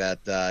saying that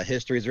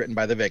history is written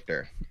by the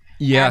victor.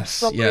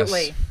 Yes.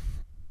 Absolutely. Yes.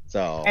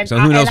 So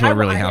who knows what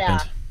really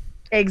happened?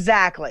 Yeah,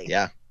 exactly.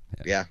 Yeah.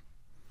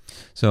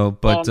 So,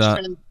 but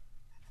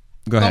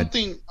go ahead.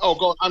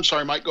 I'm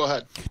sorry, Mike. Go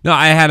ahead. No,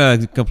 I had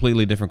a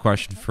completely different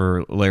question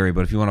for Larry,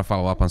 but if you want to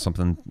follow up on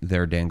something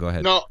there, Dan, go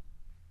ahead. No,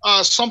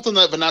 something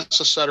that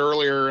Vanessa said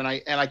earlier, and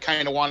I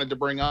kind of wanted to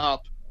bring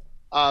up.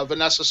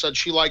 Vanessa said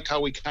she liked how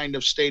we kind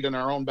of stayed in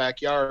our own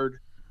backyard.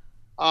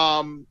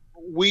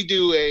 We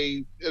do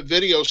a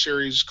video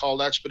series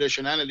called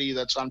Expedition Entity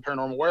that's on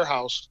Paranormal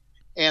Warehouse,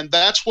 and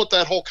that's what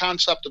that whole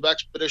concept of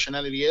Expedition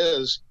Entity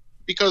is.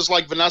 Because,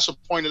 like Vanessa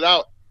pointed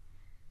out,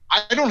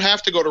 I don't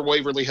have to go to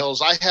Waverly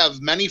Hills. I have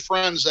many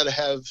friends that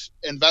have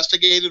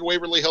investigated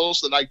Waverly Hills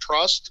that I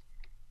trust.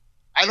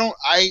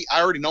 I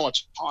already know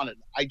it's haunted.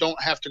 I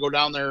don't have to go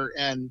down there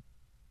and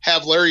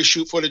have Larry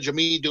shoot footage of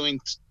me doing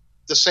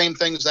the same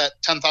things that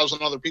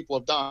 10,000 other people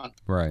have done.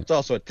 Right. It's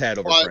also a tad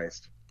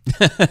overpriced.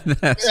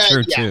 That's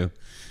true too.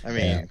 I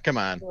mean, come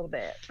on. A little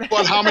bit.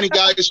 But how many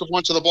guys have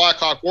went to the Black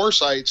Hawk war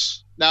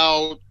sites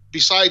now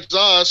besides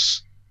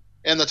us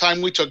and the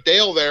time we took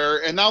Dale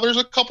there? And now there's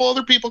a couple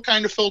other people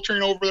kind of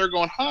filtering over there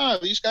going,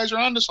 these guys are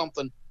onto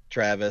something.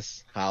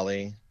 Travis,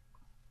 Holly.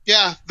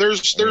 Yeah,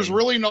 there's I mean,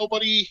 really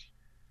nobody.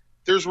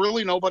 There's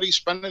really nobody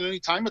spending any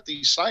time at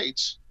these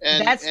sites,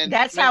 and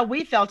That's how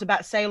we felt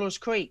about Sailor's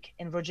Creek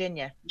in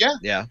Virginia. yeah,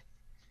 yeah.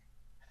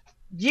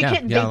 You Yeah,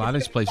 couldn't yeah. A beat lot the of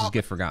these Scoop places Salt get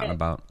with forgotten stick.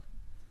 about.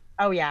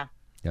 Oh yeah.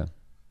 Yeah,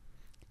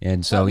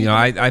 and so Well, you know,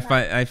 know,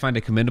 I find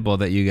it commendable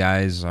that you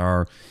guys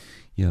are,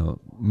 you know,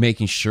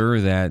 making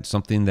sure that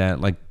something that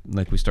like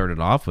we started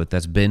off with,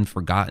 that's been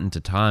forgotten to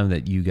time,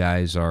 that you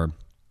guys are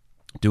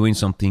doing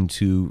something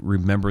to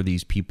remember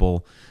these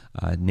people,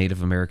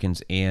 Native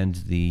Americans, and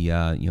the you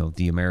know,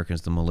 the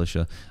Americans, the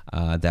militia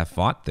that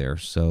fought there.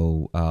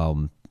 So,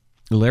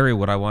 Larry,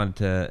 what I wanted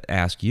to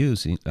ask you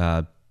is,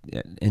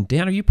 and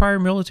Dan, are you prior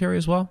military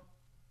as well?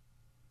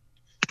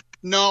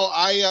 no,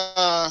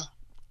 I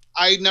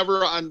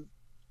never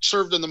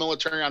served in the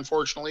military.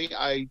 Unfortunately,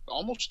 I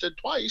almost did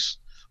twice.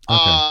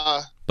 Okay,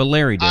 but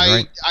Larry did,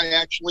 right? I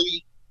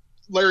actually,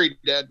 Larry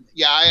did.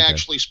 Yeah, I Okay.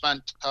 actually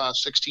spent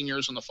 16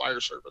 years in the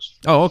fire service.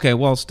 Oh, okay.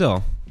 Well,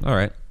 still, all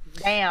right.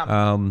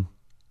 Damn.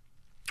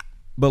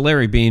 But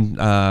Larry being,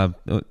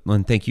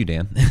 and thank you,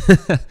 Dan.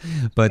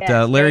 But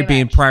Yes, Larry very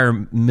being much.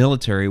 prior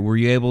military, were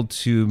you able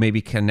to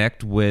maybe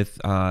connect with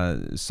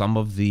some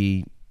of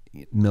the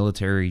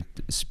military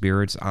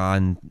spirits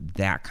on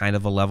that kind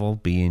of a level,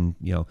 being,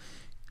 you know,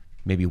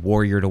 maybe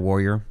warrior to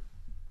warrior?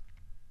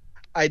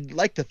 I'd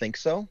like to think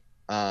so.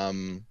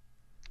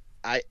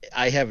 I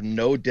have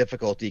no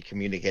difficulty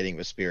communicating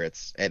with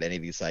spirits at any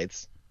of these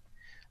sites.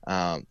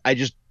 I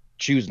just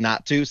choose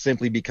not to,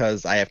 simply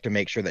because I have to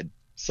make sure that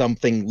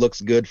something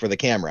looks good for the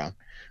camera.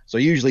 So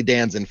usually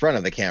Dan's in front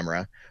of the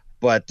camera,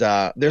 but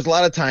there's a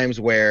lot of times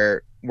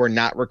where we're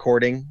not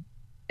recording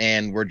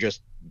and we're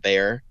just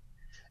there,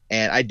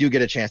 and I do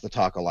get a chance to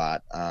talk a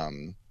lot.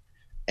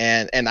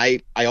 And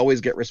I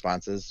always get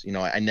responses. You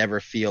know, I never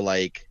feel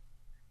like,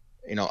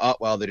 you know, oh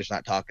well, they're just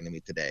not talking to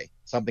me today.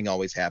 Something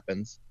always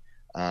happens.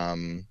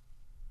 Um,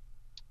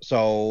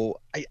 so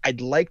I'd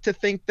like to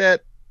think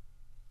that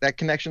that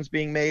connection's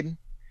being made.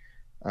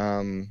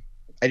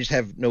 I just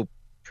have no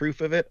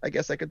proof of it, I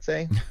guess I could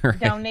say.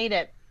 Don't need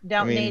it.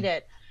 Don't mean- need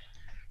it.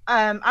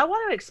 I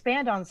want to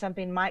expand on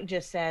something Mike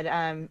just said.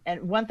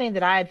 And one thing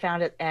that I had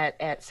found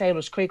at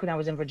Sailor's Creek when I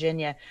was in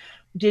Virginia,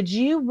 did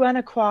you run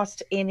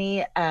across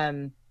any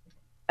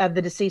of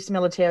the deceased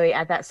military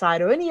at that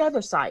site, or any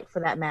other site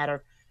for that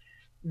matter,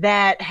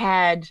 that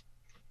had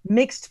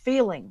mixed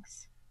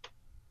feelings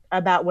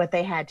about what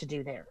they had to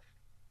do there?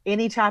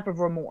 Any type of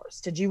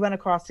remorse? Did you run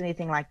across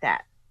anything like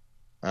that?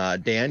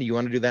 Dan, you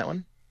want to do that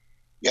one?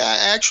 Yeah,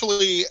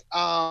 actually,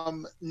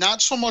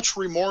 not so much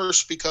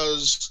remorse,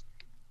 because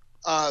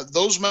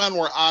those men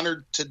were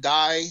honored to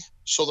die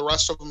so the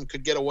rest of them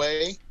could get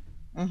away.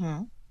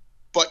 Mm-hmm.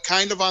 But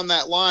kind of on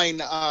that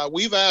line,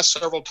 we've asked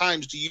several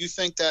times, do you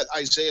think that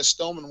Isaiah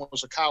Stillman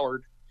was a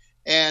coward?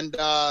 And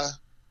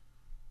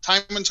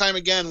time and time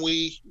again,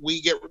 we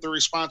get the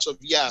response of,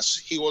 yes,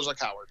 he was a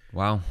coward.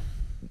 Wow.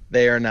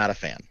 They are not a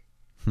fan.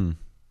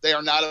 They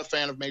are not a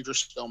fan of Major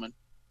Stillman.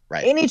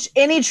 Right.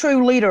 Any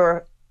true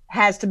leader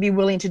has to be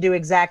willing to do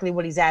exactly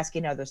what he's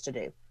asking others to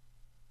do.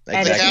 The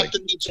Exactly.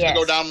 captain needs to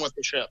go down with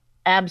the ship.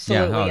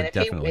 Absolutely. Yeah, oh, And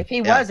definitely. if he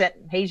Yeah. wasn't,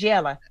 he's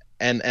yellow.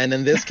 And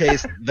in this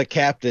case, the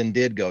captain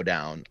did go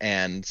down,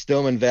 and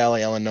Stillman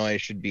Valley, Illinois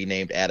should be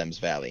named Adams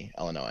Valley,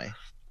 Illinois.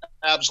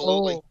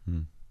 Absolutely.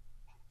 Oh.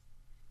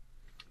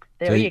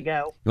 There So you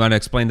go. You want to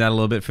explain that a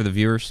little bit for the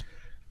viewers?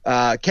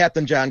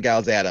 Captain John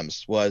Giles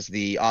Adams was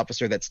the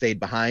officer that stayed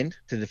behind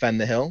to defend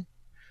the hill.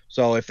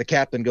 So if the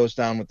captain goes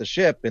down with the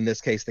ship, in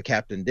this case, the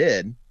captain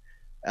did.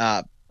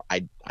 I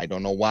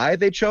don't know why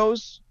they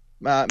chose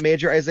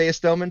Major Isaiah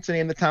Stillman to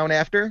name the town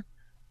after,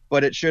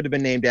 but it should have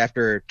been named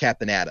after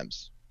Captain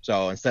Adams.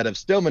 So instead of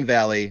Stillman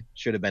Valley,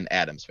 should have been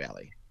Adams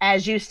Valley.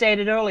 As you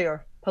stated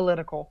earlier,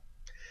 political.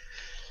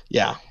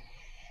 Yeah.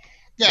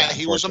 Yeah, Yeah,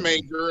 he was a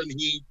unfortunately. major, and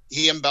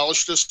he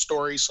embellished his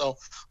story. So,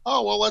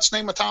 oh well, let's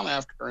name a town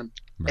after him.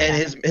 Right.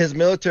 And his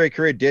military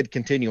career did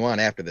continue on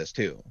after this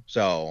too.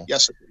 So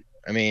Yes,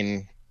 I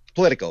mean,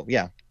 political,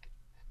 yeah,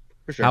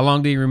 for sure. How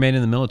long did you remain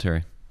in the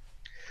military?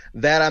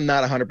 That I'm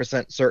not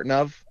 100% certain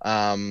of.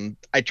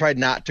 I tried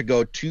not to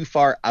go too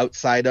far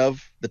outside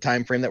of the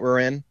time frame that we're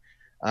in.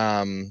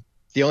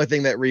 The only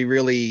thing that we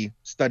really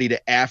studied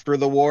after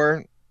the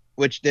war,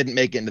 which didn't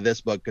make it into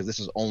this book because this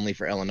is only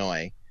for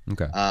Illinois,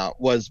 Okay.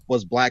 was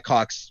Black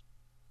Hawk's,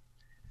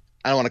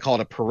 I don't want to call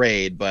it a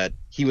parade, but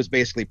he was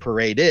basically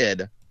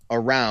paraded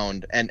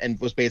around and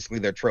was basically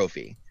their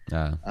trophy.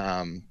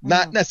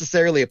 Not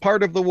necessarily a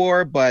part of the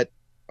war, but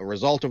a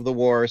result of the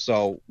war.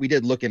 So we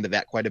did look into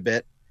that quite a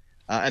bit.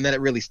 And then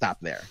it really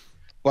stopped there.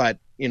 But,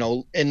 you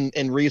know, in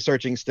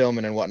researching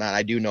Stillman and whatnot,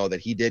 I do know that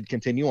he did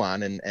continue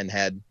on and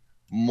had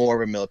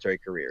more of a military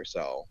career.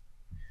 So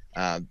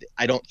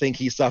I don't think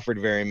he suffered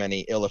very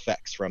many ill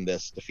effects from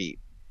this defeat.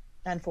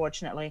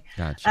 Unfortunately.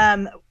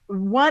 Gotcha.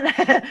 One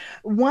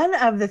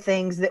of the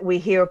things that we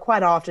hear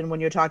quite often when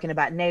you're talking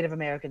about Native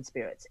American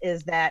spirits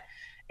is that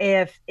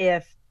if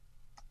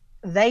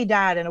they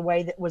died in a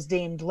way that was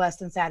deemed less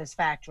than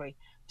satisfactory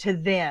to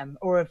them,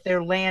 or if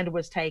their land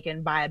was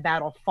taken by a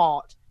battle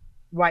fought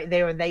right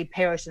there and they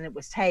perished and it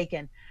was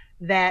taken,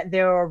 that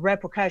there are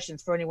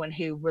repercussions for anyone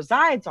who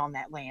resides on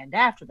that land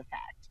after the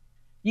fact.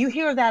 You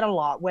hear that a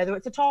lot, whether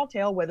it's a tall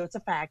tale, whether it's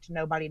a fact,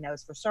 nobody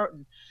knows for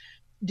certain.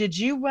 Did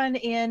you run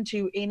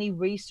into any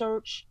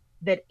research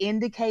that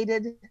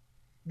indicated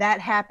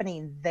that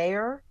happening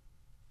there,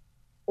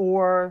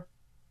 or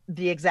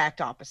the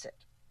exact opposite?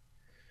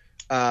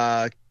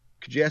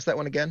 Could you ask that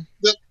one again?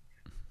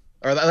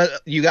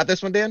 You got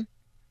this one, Dan?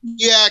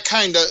 Yeah,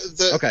 kind of.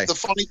 Okay. The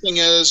funny thing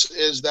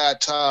is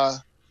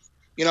that,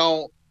 you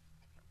know,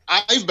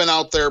 I've been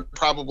out there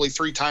probably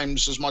 3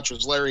 times as much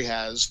as Larry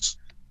has.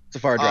 It's a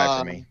far drive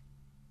for me.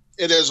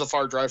 It is a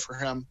far drive for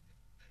him.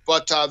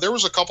 But there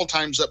was a couple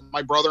times that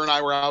my brother and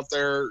I were out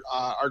there.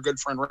 Our good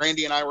friend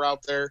Randy and I were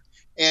out there.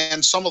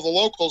 And some of the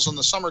locals in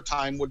the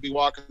summertime would be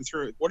walking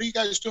through. What are you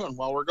guys doing?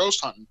 Well, we're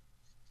ghost hunting.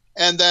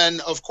 And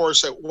then, of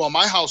course,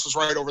 my house is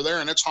right over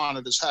there, and it's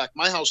haunted as heck.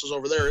 My house is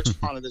over there. It's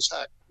haunted as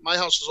heck. My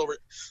house is over.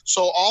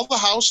 So all the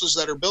houses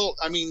that are built,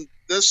 I mean,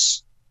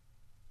 this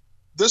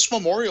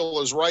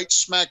memorial is right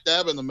smack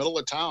dab in the middle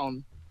of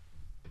town.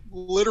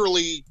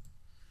 Literally,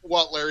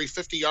 what, Larry,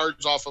 50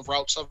 yards off of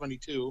Route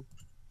 72,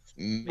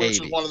 Maybe.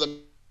 which is one of the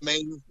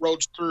main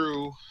roads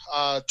through,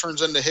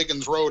 turns into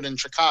Higgins Road in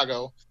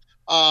Chicago.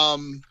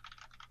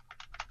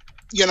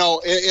 You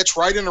know, it's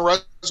right in a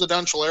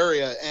residential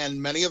area,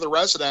 and many of the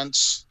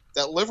residents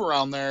that live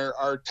around there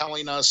are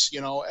telling us,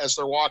 you know, as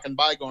they're walking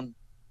by going,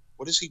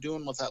 what is he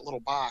doing with that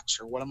little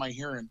box, or what am I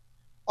hearing?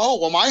 Oh,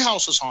 well, my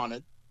house is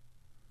haunted.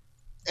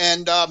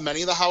 And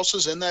many of the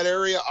houses in that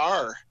area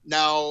are.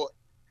 Now,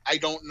 I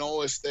don't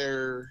know if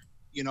they're,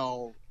 you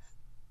know,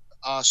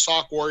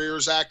 Sauk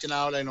warriors acting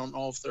out. I don't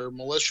know if they're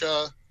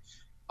militia.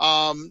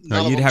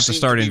 You'd have to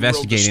start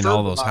investigating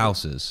all those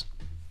houses.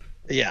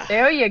 Yeah.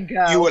 There you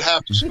go. You would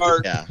have to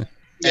start. Yeah.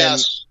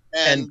 Yes.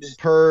 And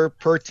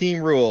per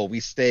team rule, we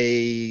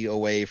stay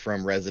away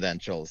from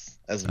residentials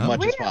as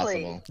much as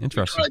possible.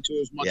 Interesting. Try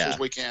to as much as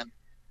we can.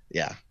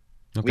 Yeah.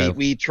 Okay.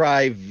 We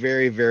try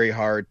very, very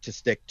hard to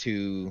stick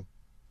to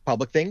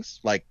public things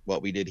like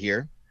what we did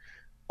here,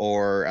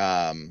 or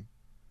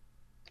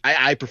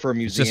I prefer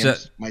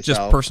museums myself.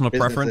 Just personal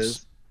businesses.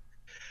 preference.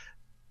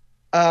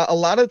 A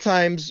lot of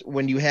times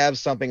when you have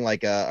something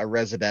like a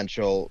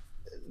residential,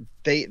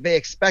 they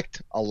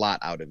expect a lot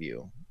out of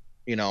you.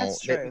 You know,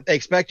 they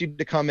expect you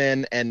to come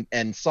in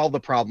and solve the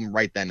problem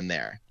right then and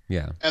there.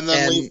 Yeah. And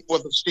then leave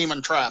with a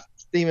steaming trap.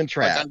 Like on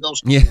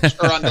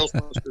Ghostbusters, or on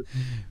Ghostbusters.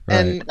 Right.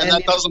 And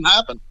that doesn't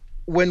happen.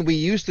 When we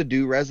used to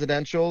do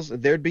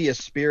residentials, there'd be a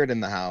spirit in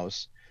the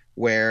house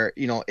where,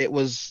 you know, it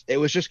was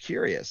just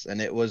curious,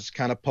 and it was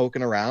kind of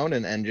poking around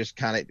and just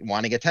kind of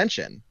wanting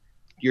attention.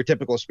 Your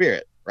typical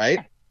spirit, right?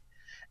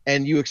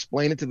 And you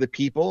explain it to the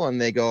people, and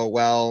they go,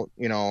 well,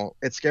 you know,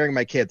 it's scaring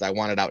my kids. I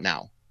want it out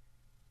now.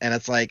 And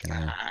it's like,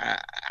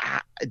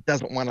 it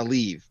doesn't want to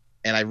leave.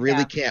 And I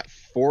really can't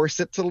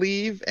force it to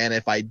leave. And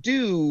if I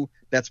do,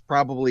 that's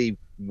probably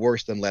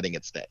worse than letting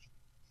it stay.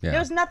 Yeah.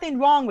 There's nothing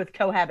wrong with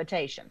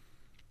cohabitation.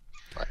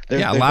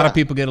 A lot of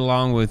people get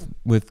along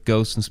with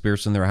ghosts and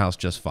spirits in their house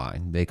just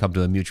fine. They come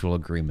to a mutual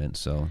agreement.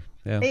 So,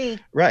 yeah.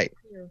 Right.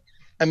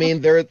 I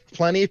mean, there are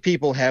plenty of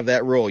people have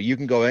that rule. You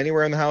can go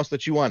anywhere in the house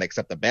that you want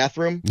except the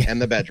bathroom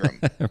and the bedroom.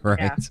 Right.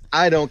 Yeah.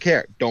 I don't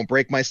care. Don't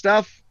break my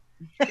stuff.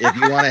 If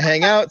you want to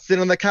hang out, sit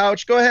on the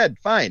couch, go ahead.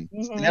 Fine.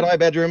 Stay out of my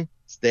bedroom.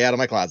 Stay out of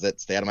my closet.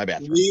 Stay out of my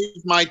bathroom.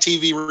 Leave my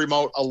TV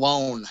remote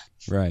alone.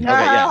 Right. Okay,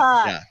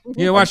 yeah.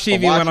 You watch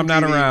TV when I'm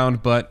not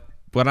around, but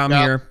when I'm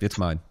here, it's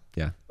mine.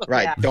 Yeah.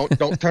 Right. Yeah.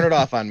 Don't turn it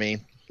off on me.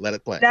 Let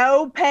it play.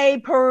 No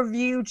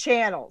pay-per-view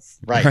channels.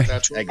 Right.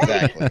 That's right.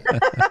 Exactly.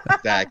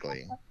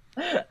 Exactly.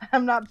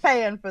 I'm not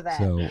paying for that.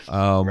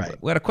 So,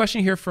 we had a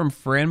question here from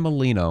Fran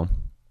Molino.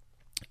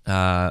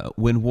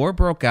 When war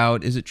broke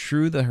out, is it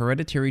true the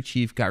hereditary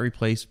chief got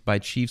replaced by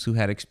chiefs who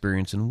had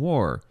experience in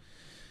war?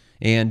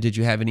 And did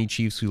you have any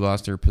chiefs who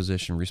lost their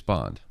position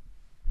respond?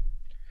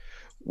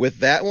 With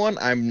that one,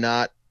 I'm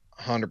not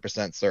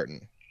 100%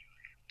 certain.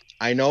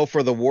 I know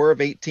for the War of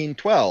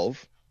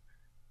 1812,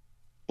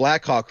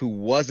 Black Hawk, who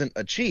wasn't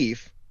a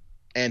chief,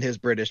 and his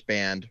British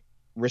band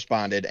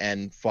responded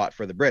and fought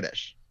for the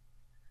British.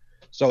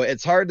 So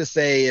it's hard to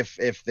say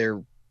if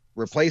they're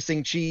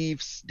replacing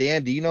chiefs.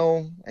 Dan, do you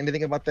know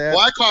anything about that?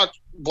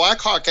 Black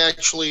Hawk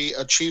actually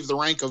achieved the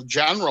rank of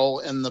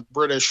general in the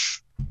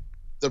British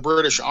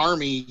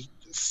Army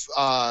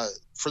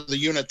for the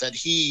unit that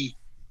he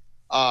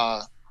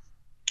was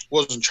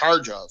in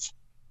charge of.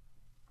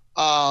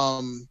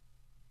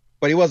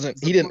 But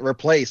he didn't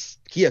replace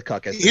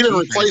Keokuk as the he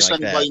didn't chief replace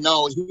like anybody. that.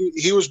 No,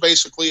 he was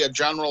basically a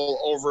general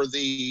over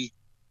the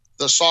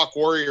Sauk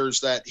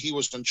warriors that he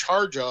was in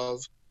charge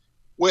of.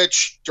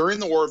 Which during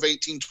the War of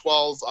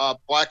 1812,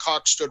 Black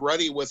Hawk stood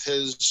ready with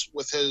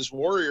his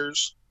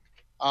warriors,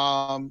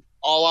 all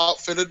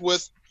outfitted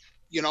with,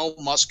 you know,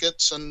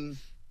 muskets and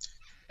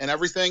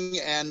everything,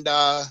 and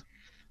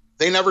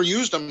they never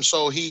used them.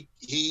 So he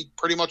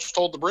pretty much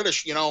told the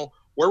British, you know,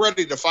 we're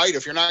ready to fight.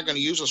 If you're not going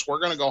to use us, we're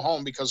going to go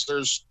home because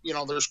there's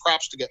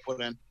crops to get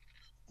put in.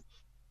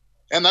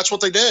 And that's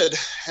what they did.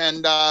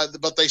 And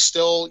but they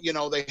still, you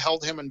know, they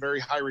held him in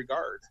very high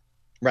regard.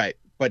 Right.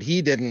 but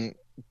he didn't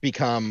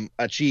become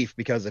a chief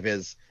because of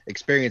his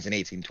experience in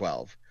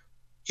 1812.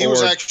 He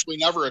was actually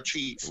never a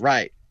chief.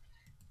 Right.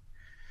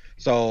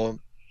 So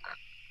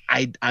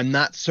I'm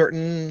not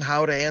certain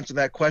how to answer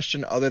that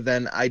question other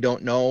than I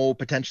don't know,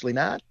 potentially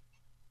not.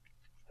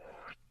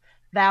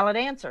 Valid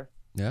answer.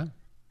 Yeah.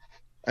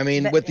 I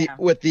mean, with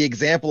the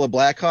example of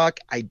Black Hawk,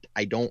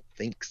 I don't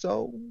think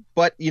so.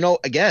 But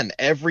again,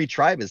 every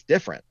tribe is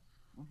different.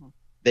 Mm-hmm.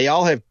 They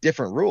all have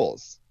different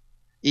rules.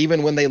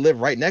 Even when they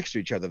live right next to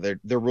each other,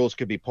 their rules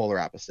could be polar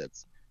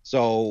opposites.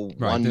 So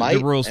one might,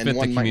 the rules and fit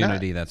one the might not.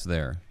 community that's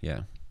there. Yeah.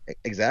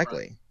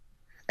 Exactly.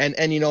 And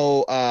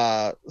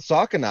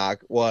Saukenok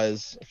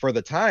was, for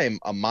the time,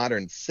 a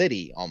modern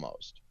city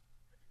almost.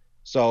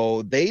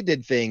 So they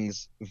did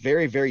things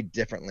very, very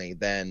differently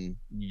than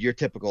your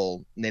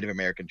typical Native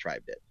American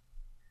tribe did.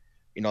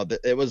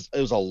 It was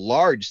a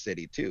large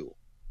city too,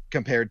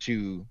 compared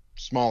to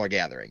smaller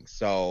gatherings.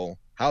 So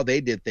how they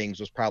did things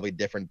was probably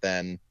different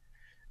than,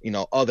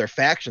 other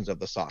factions of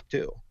the Sauk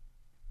too.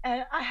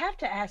 And I have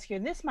to ask you,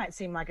 and this might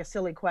seem like a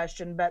silly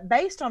question, but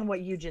based on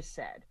what you just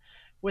said,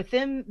 with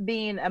them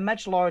being a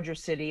much larger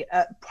city,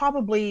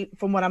 probably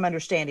from what I'm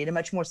understanding, a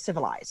much more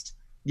civilized,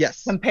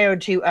 yes, compared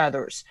to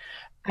others.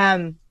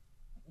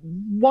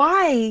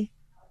 Why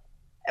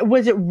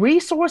was it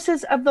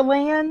resources of the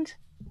land?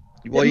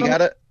 Well, you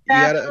gotta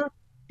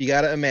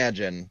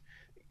imagine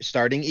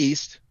starting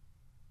east,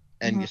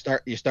 and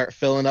you start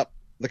filling up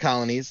the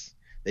colonies.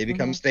 They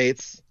become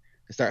states.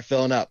 They start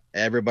filling up.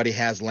 Everybody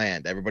has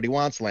land. Everybody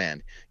wants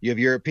land. You have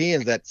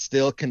Europeans that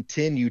still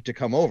continue to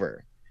come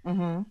over.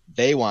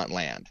 They want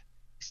land.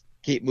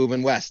 Keep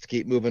moving west.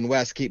 Keep moving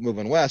west. Keep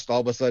moving west. All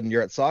of a sudden,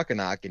 you're at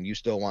Saukenok, and you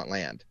still want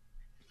land.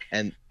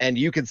 And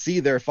you can see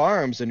their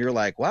farms, and you're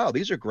like, wow,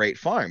 these are great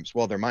farms.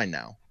 Well, they're mine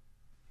now.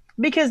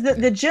 Because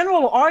the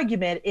general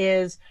argument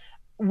is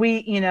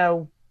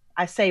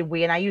I say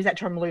we, and I use that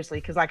term loosely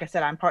because, like I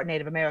said, I'm part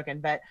Native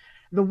American, but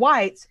the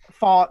whites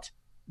fought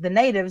the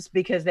natives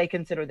because they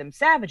consider them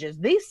savages.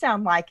 These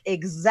sound like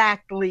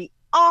exactly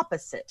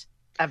opposite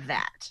of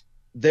that.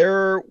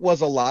 There was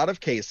a lot of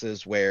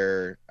cases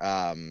where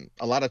a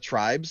lot of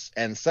tribes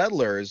and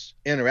settlers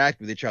interact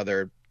with each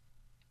other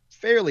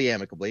fairly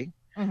amicably.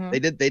 They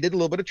did a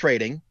little bit of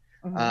trading.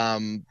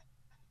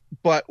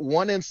 But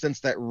one instance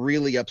that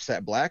really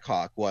upset Black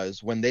Hawk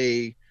was when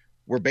they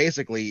were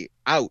basically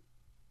out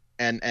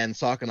and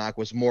Saukenok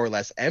was more or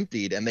less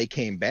emptied, and they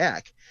came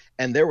back,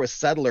 and there were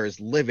settlers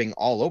living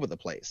all over the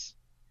place.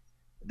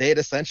 They had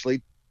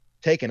essentially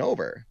taken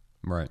over.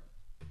 Right.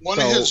 One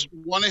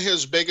of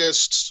his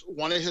biggest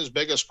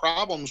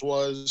problems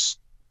was,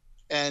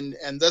 and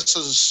this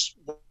is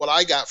what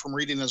I got from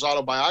reading his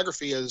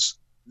autobiography, is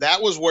that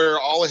was where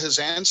all of his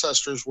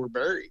ancestors were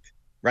buried.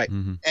 Right.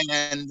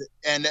 And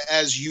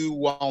as you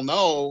well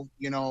know,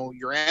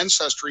 your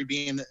ancestry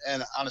being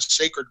on a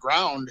sacred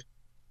ground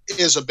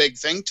is a big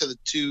thing to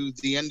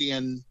the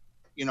Indian,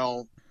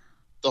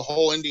 the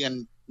whole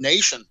Indian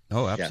nation.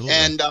 Oh, absolutely.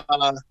 And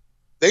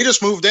they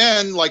just moved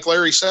in, like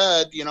Larry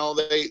said,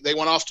 they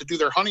went off to do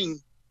their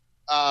hunting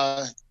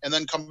and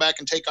then come back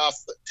and take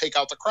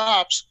out the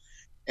crops.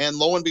 And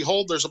lo and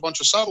behold, there's a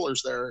bunch of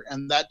settlers there.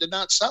 And that did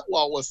not set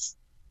well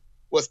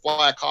with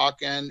Black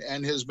Hawk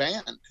and his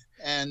band.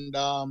 And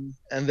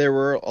there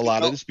were a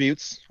lot of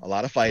disputes, a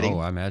lot of fighting. Oh,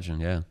 I imagine.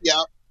 Yeah.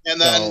 Yeah. And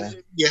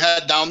then you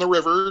had down the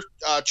river,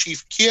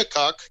 Chief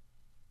Keokuk,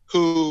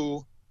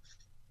 who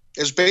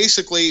is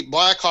basically,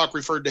 Black Hawk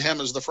referred to him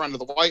as the friend of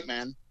the white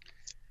man,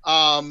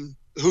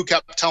 who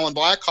kept telling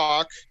Black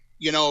Hawk,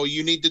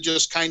 you need to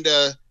just kind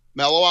of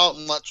mellow out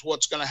and let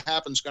what's going to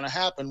happen is going to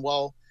happen.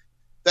 Well,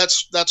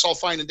 that's all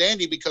fine and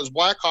dandy, because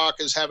Black Hawk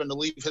is having to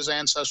leave his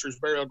ancestors'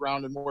 burial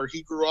ground and where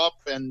he grew up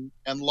and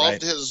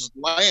loved his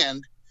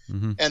land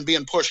and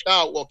being pushed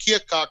out. Well,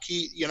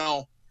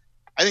 Keokuk,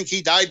 I think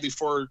he died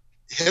before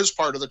his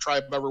part of the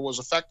tribe ever was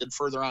affected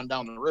further on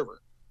down the river.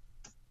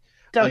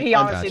 So he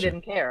honestly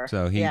didn't care.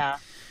 So he,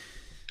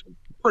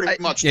 pretty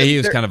much. Yeah, he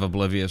was kind of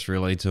oblivious,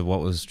 really, to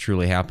what was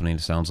truly happening.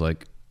 It sounds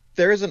like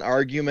there is an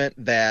argument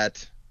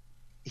that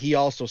he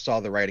also saw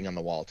the writing on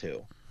the wall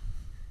too.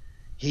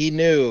 He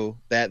knew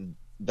that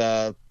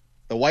the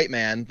white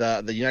man,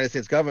 the United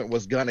States government,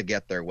 was gonna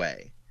get their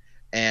way,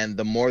 and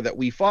the more that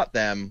we fought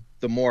them,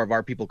 the more of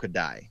our people could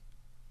die.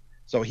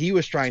 So he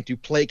was trying to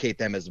placate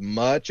them as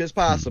much as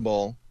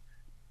possible.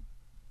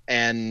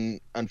 And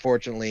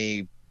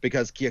unfortunately,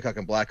 because Keokuk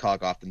and Black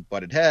Hawk often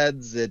butted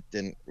heads, it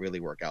didn't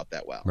really work out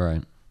that well.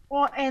 Right.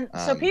 Well, and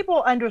so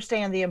people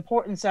understand the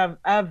importance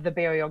of the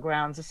burial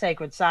grounds, the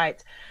sacred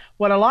sites.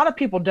 What a lot of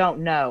people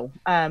don't know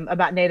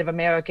about Native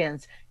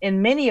Americans,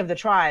 in many of the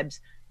tribes,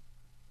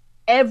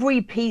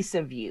 every piece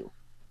of you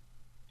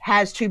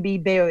has to be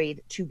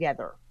buried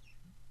together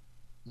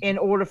in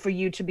order for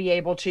you to be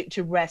able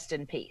to rest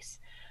in peace.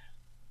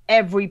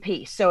 Every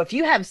piece. So if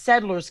you have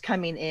settlers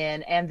coming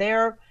in and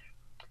they're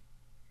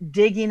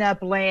digging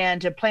up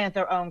land to plant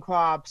their own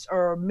crops,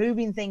 or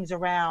moving things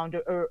around,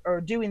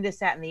 or doing this,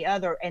 that, and the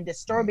other, and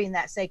disturbing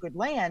that sacred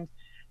land,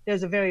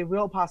 there's a very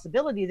real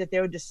possibility that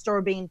they're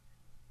disturbing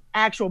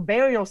actual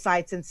burial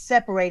sites and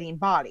separating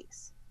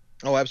bodies.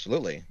 Oh,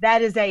 absolutely.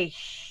 That is a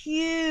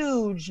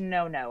huge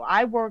no-no.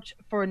 I worked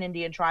for an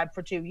Indian tribe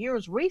for 2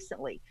 years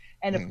recently,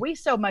 and if we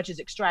so much as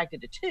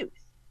extracted a tooth,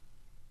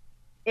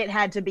 it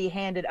had to be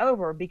handed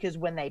over, because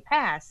when they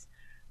pass,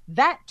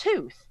 that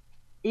tooth,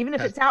 even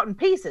if it's out in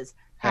pieces,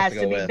 has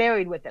to be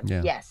buried with them.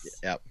 Yeah. Yes.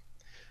 Yep.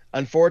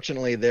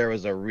 Unfortunately, there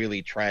was a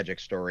really tragic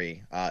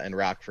story in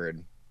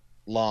Rockford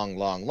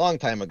long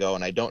time ago,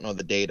 and I don't know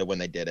the date of when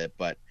they did it,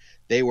 but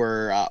they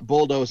were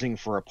bulldozing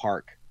for a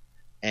park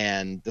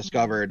and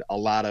discovered a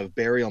lot of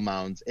burial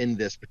mounds in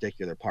this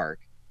particular park,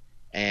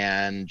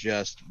 and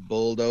just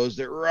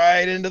bulldozed it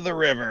right into the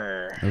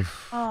river.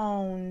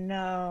 Oh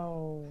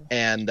no.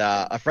 And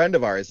a friend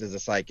of ours is a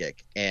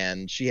psychic,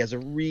 and she has a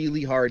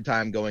really hard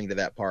time going to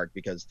that park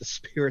because the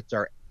spirits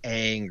are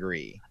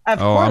angry. Of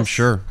course. I'm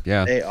sure.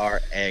 Yeah. They are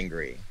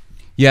angry.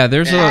 Yeah,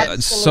 there's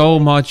Absolutely. so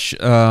much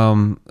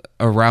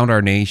around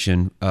our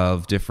nation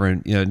of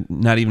different,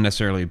 not even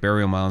necessarily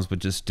burial mounds, but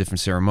just different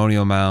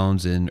ceremonial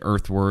mounds and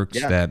earthworks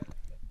that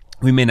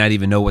we may not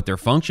even know what their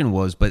function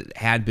was, but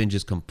had been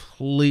just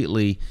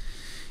completely,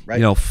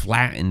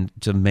 flattened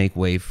to make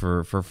way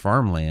for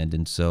farmland.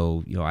 And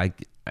so,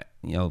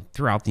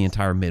 throughout the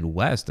entire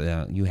Midwest,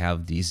 you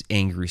have these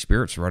angry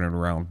spirits running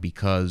around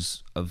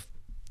because of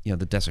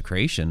the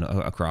desecration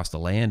across the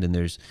land. And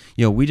there's,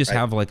 we just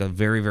have like a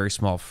very, very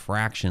small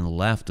fraction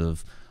left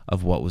of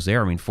what was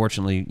there. I mean,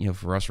 fortunately,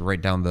 for us, we're right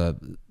down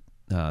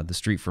the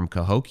street from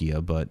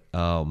Cahokia, but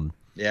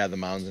the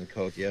mounds in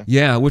Cahokia.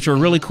 Yeah, which are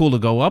really cool to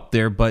go up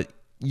there, but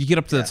you get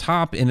up to the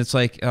top and it's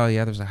like, oh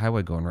yeah, there's a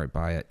highway going right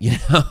by it.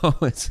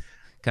 It's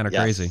kind of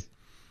crazy.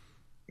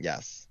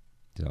 Yes.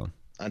 So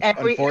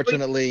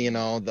unfortunately,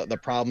 the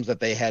problems that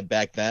they had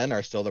back then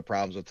are still the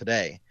problems of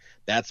today.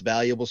 That's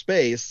valuable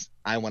space.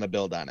 I want to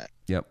build on it.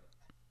 Yep.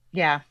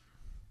 Yeah.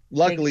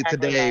 Luckily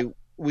Exactly today right.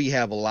 we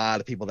have a lot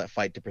of people that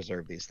fight to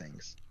preserve these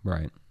things.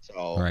 Right.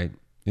 So right.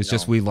 It's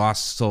just we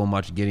lost so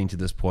much getting to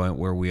this point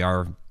where we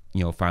are,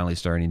 finally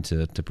starting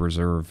to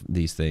preserve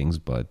these things,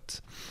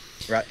 but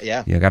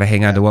you got to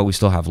hang on to what we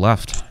still have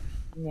left.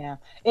 Yeah.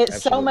 It's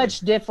Absolutely. so much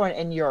different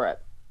in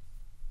Europe.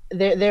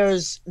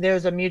 There's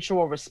a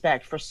mutual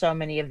respect for so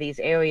many of these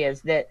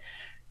areas that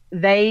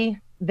they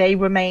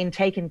remain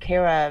taken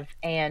care of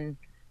and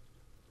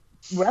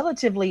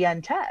relatively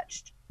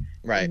untouched.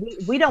 Right.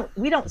 We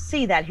don't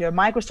see that here.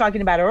 Mike was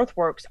talking about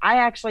earthworks.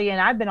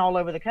 I've been all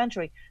over the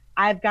country.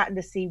 I've gotten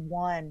to see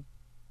one.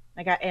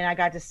 I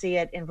got to see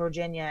it in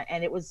Virginia,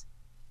 and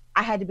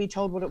I had to be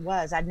told what it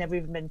was. I'd never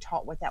even been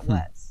taught what that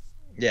was.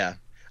 Yeah.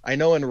 I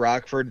know in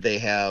Rockford they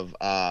have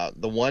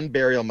the one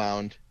burial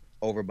mound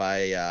over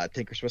by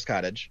Tinker Swiss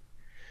Cottage,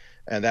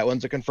 and that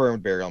one's a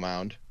confirmed burial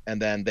mound.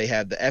 And then they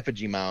have the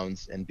effigy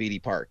mounds in Beatty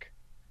Park,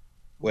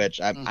 which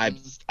I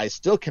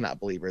still cannot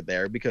believe are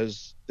there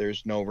because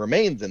there's no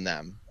remains in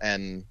them,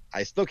 and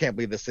I still can't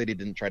believe the city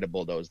didn't try to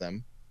bulldoze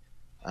them.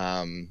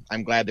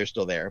 I'm glad they're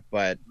still there,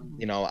 but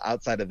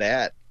outside of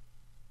that,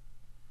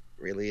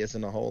 really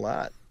isn't a whole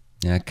lot.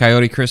 Yeah,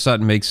 Coyote Chris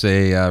Sutton makes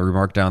a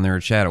remark down there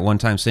in chat. At one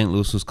time, St.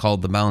 Louis was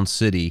called the Mound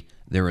City.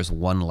 There is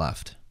one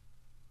left.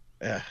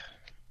 Yeah.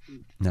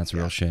 That's a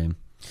real shame.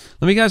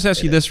 Let me guys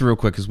ask you this real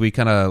quick as we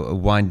kind of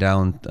wind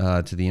down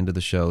to the end of the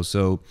show.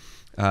 So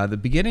the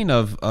beginning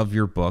of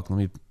your book, let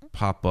me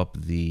pop up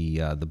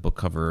the book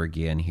cover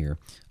again here.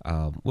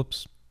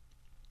 Whoops.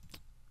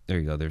 There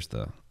you go. There's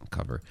the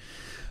cover.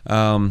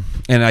 And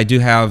I do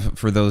have,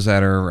 for those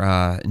that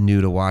are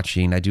new to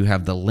watching, I do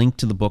have the link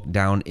to the book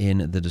down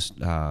in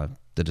the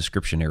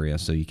description area,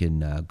 so you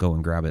can go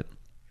and grab it.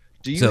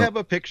 Do you have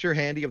a picture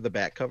handy of the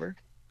back cover?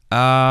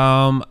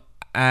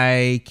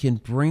 I can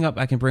bring up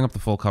the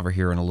full cover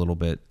here in a little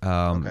bit,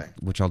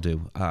 which I'll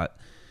do. But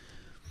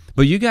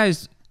you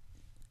guys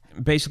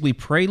basically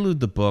prelude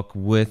the book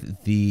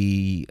with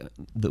the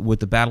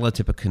Battle of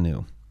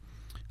Tippecanoe,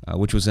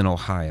 which was in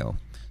Ohio.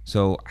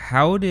 So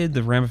how did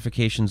the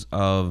ramifications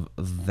of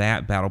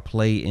that battle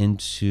play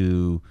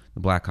into the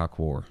Black Hawk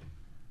War?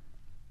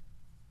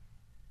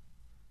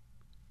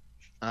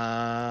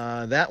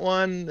 That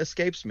one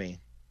escapes me.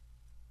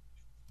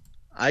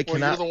 I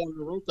cannot. You're the one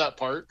who wrote that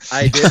part.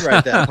 I did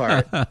write that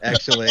part,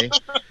 actually.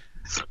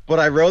 But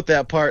I wrote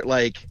that part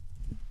like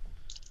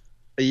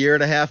a year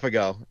and a half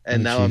ago,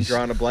 and now I'm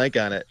drawing a blank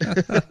on it.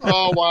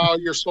 Oh, wow.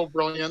 You're so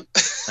brilliant.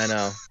 I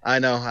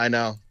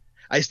know.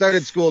 I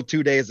started school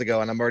 2 days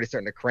ago, and I'm already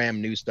starting to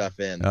cram new stuff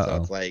in. So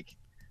it's like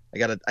I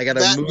gotta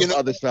move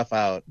other stuff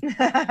out.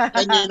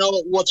 And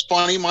what's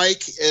funny,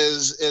 Mike,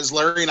 is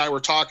Larry and I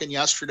were talking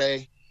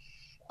yesterday.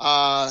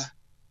 10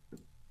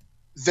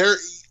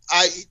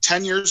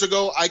 years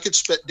ago, I could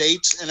spit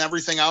dates and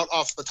everything out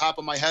off the top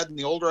of my head, and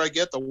the older I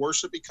get, the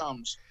worse it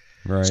becomes.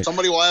 Right.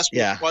 Somebody will ask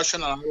me a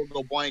question, and I will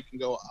go blank and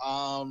go,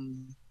 I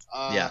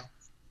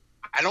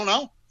don't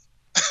know.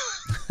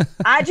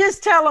 I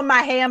just tell them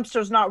my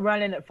hamster's not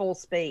running at full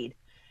speed.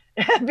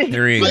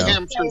 There you go. My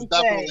hamster's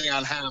definitely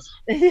on half.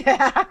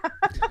 Yeah.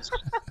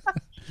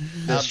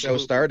 This show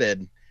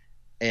started,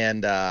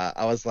 and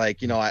I was like,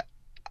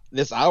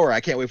 this hour, I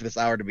can't wait for this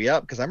hour to be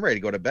up because I'm ready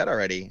to go to bed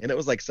already. And it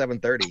was like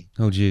 7:30.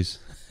 Oh, geez.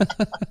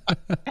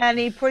 And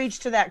he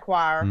preached to that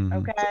choir. Mhm.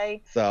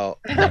 Okay. So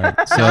Right.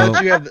 now So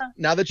that you have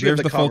there's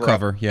the the full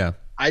cover, cover. Yeah.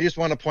 I just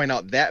want to point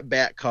out that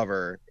back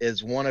cover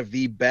is one of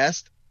the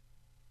best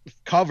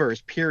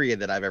covers, period,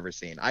 that I've ever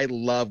seen. I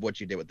love what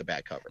you did with the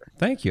back cover.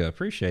 Thank you. I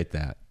appreciate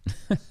that.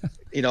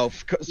 You know,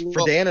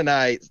 for Dan and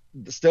I,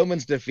 the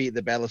Stillman's defeat,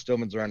 the Battle of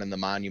Stillman's Run, and the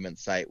monument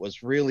site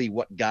was really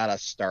what got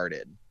us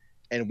started.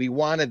 And we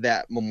wanted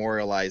that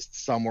memorialized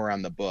somewhere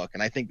on the book.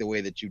 And I think the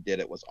way that you did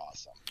it was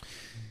awesome.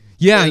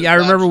 Yeah, Yeah, I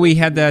remember we absolutely.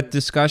 had that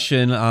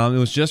discussion. It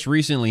was just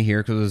recently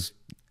here because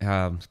it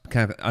was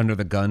kind of under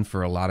the gun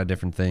for a lot of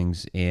different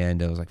things,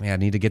 and I was like, man, I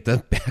need to get the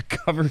back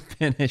cover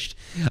finished.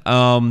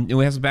 And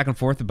we had some back and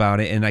forth about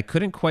it, and I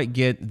couldn't quite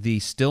get the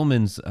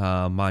Stillman's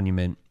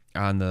monument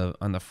on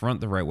the front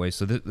the right way.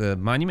 So the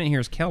monument here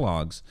is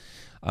Kellogg's,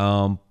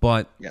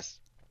 but Yes.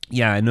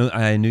 yeah,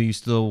 I knew you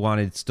still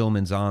wanted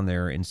Stillman's on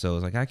there, and so I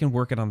was like, I can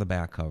work it on the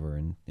back cover,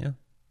 and yeah,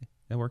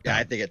 it worked Yeah, out.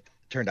 I think it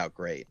turned out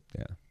great.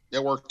 Yeah.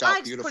 It worked out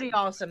It's beautiful. pretty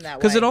awesome that way.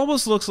 Because it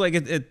almost looks like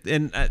it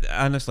and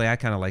honestly, I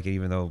kind of like it,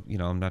 even though, you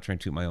know, I'm not trying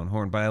to toot my own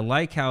horn, but I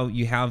like how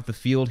you have the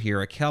field here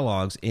at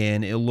Kellogg's,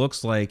 and it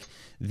looks like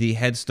the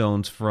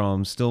headstones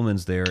from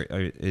Stillman's there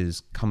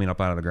is coming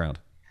up out of the ground.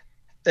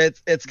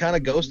 It's kind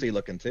of ghosty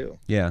looking too.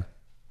 Yeah.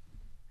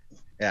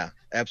 Yeah,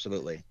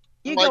 absolutely.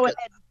 You I like go it.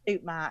 ahead and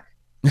shoot, Mike.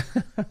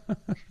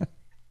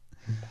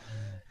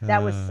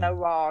 That was so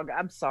wrong.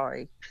 I'm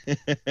sorry.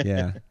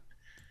 Yeah.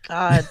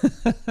 God.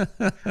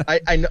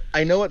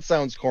 I know it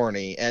sounds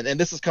corny, and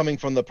this is coming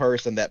from the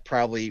person that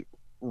probably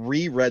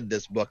reread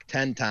this book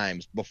 10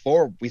 times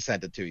before we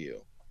sent it to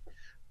you.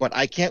 But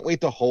I can't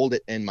wait to hold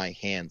it in my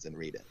hands and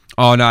read it.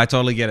 Oh no, I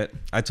totally get it.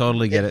 I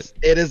totally get it.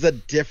 It is a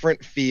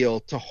different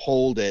feel to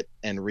hold it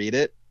and read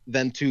it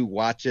than to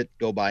watch it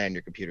go by on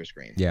your computer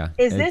screen. Yeah.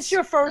 Is this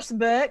your first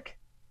book?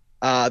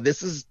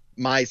 This is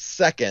my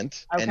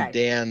second, Okay. and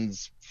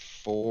Dan's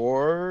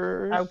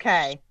fourth,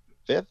 Okay.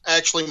 fifth,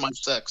 Actually, my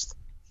sixth.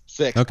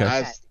 sixth.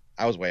 Okay.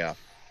 I was way off.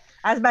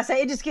 I was about to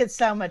say, it just gets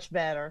so much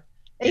better.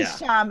 Each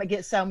Yeah. time it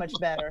gets so much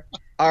better.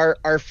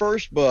 Our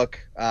first book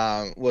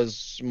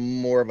was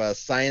more of a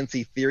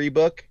sciencey theory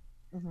book,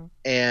 Mhm.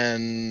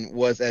 and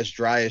was as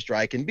dry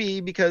can be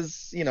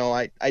because, you know,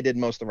 I did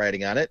most of the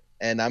writing on it,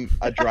 and I'm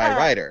a dry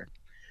writer.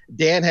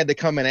 Dan had to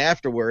come in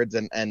afterwards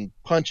and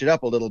punch it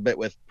up a little bit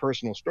with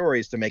personal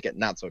stories to make it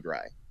not so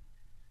dry.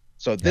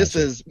 So this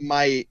Gotcha. is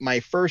my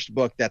first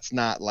book that's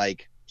not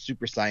like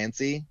super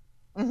sciencey.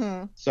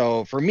 Mm-hmm.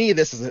 So for me,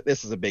 this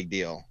is a big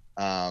deal.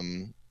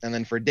 And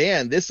then for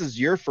Dan, this is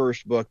your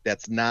first book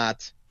that's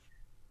not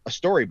a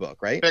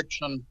storybook, right?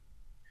 Fiction.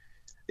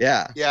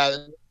 Yeah. Yeah.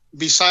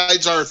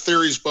 Besides our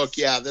theories book,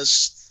 yeah,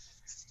 this,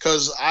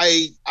 because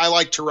I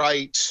like to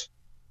write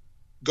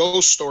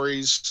ghost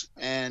stories,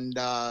 and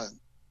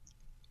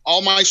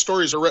all my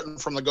stories are written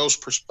from the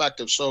ghost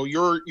perspective. So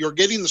you're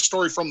getting the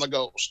story from the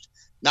ghost,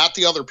 not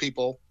the other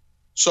people.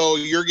 So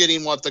you're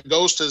getting what the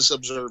ghost is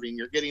observing.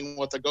 You're getting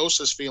what the ghost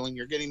is feeling.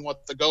 You're getting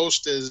what the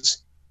ghost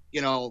is,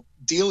 you know,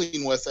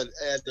 dealing with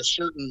at a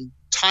certain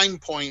time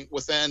point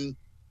within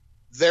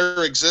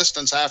their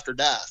existence after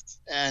death.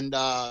 And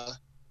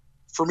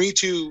for me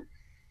to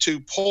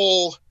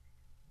pull,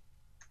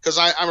 because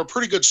I'm a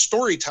pretty good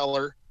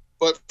storyteller,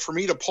 but for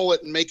me to pull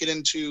it and make it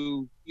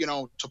into, you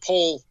know, to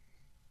pull,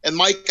 and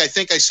Mike, I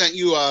think I sent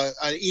you an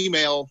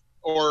email,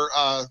 or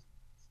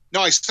no,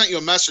 I sent you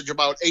a message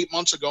about 8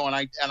 months ago, and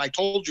I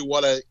told you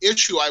what a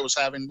issue I was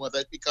having with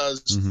it,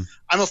 because Mhm.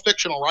 I'm a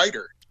fictional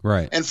writer.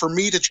 Right. And for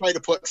me to try to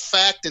put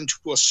fact into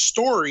a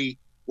story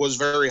was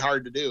very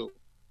hard to do.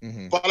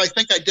 Mm-hmm. But I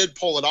think I did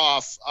pull it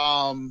off.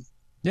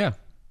 Yeah.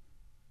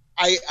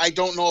 I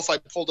don't know if I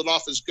pulled it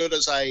off as good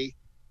as I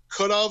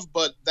could have,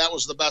 but that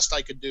was the best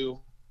I could do.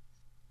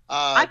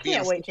 I being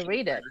can't a wait to fictional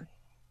read it. writer.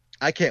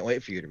 I can't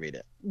wait for you to read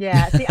it.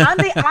 Yeah. See, I'm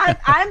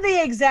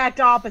the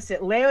exact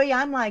opposite. Larry,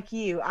 I'm like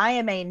you. I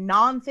am a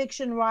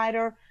nonfiction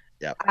writer.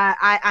 Yep.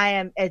 I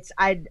am.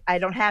 I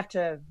don't have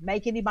to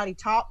make anybody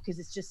talk because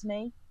it's just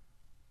me.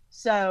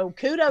 So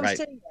kudos Right.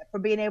 to you for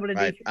being able to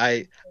Right. do.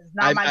 It's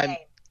not I'm- my I'm- game.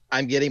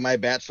 I'm getting my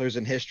bachelor's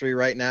in history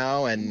right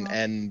now,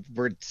 and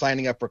we're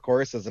signing up for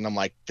courses, and I'm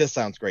like, this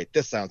sounds great.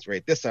 This sounds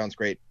great. This sounds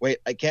great. Wait,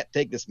 I can't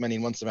take this many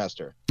in one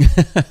semester.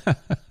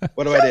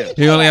 What do I do?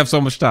 You only have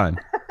so much time.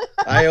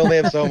 I only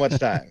have so much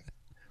time.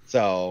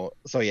 So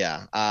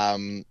yeah.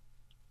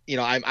 You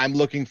know, I'm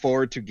looking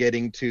forward to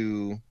getting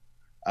to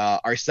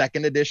our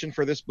second edition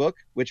for this book,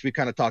 which we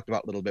kind of talked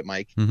about a little bit,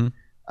 Mike. Mhm.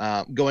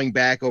 Going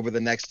back over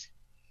the next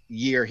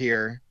year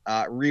here,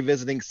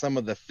 revisiting some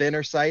of the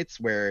thinner sites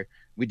where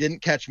we didn't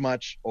catch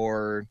much,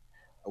 or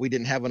we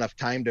didn't have enough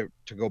time to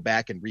go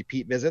back and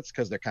repeat visits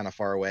because they're kind of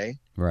far away.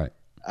 Right.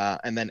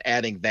 And then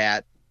adding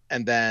that,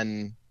 and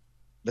then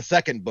the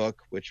second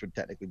book, which would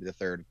technically be the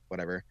third,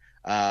 whatever,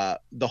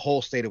 the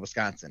whole state of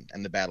Wisconsin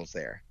and the battles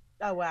there.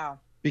 Oh wow.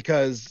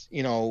 Because,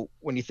 you know,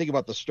 when you think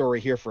about the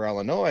story here for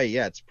Illinois,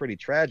 yeah, it's pretty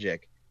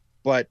tragic,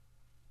 but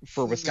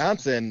for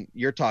Wisconsin,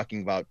 you're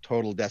talking about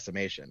total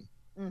decimation.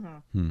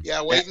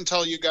 Yeah, wait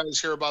until you guys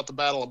hear about the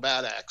Battle of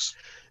Bad Axe.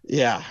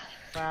 Yeah.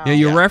 Wow. Yeah,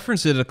 you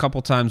reference it a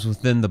couple times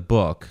within the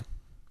book,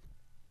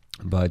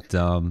 but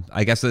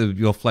I guess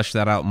you'll flesh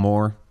that out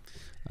more.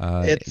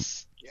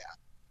 It's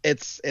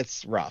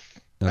rough.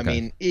 Okay. I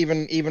mean,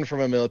 even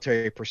from a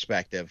military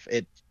perspective,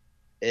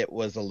 it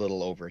was a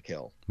little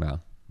overkill. Wow.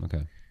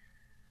 Okay.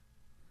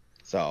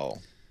 So,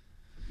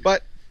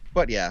 but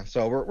yeah,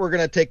 so we're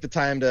gonna take the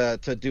time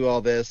to do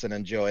all this and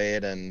enjoy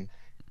it, and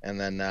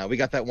then we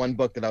got that one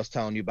book that I was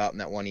telling you about in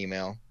that one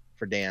email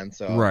for Dan.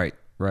 So Right.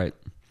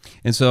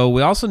 And so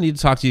we also need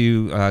to talk to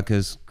you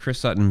because Chris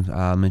Sutton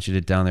mentioned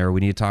it down there. We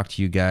need to talk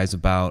to you guys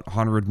about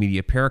Haunted Road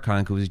Media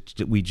Paracon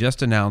because we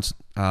just announced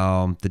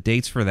the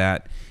dates for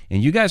that,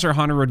 and you guys are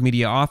Haunted Road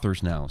Media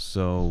authors now,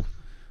 so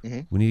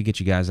we need to get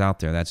you guys out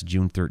there. That's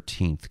June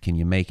 13th. Can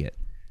you make it?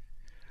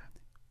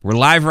 We're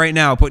live right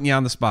now, putting you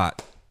on the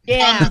spot.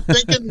 Yeah.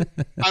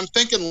 I'm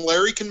thinking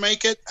Larry can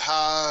make it.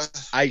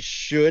 I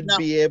should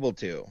be able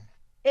to.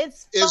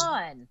 It's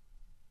fun.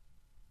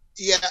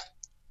 Yeah.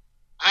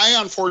 I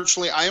am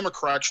a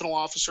correctional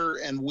officer,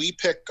 and we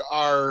pick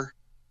our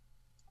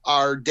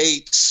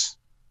dates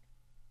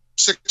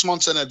 6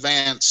 months in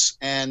advance,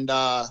 and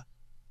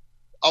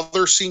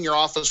other senior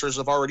officers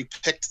have already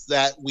picked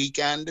that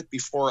weekend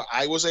before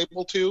I was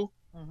able to.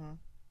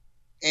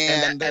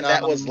 And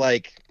that was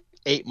like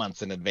 8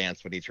 months in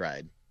advance when he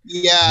tried.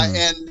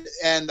 Yeah,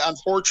 and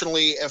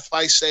unfortunately, if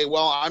I say,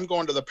 well, I'm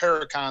going to the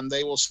Paracon,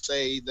 they will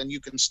say, then you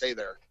can stay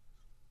there.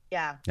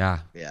 Yeah. Yeah.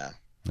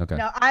 Okay.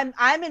 No,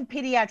 I'm in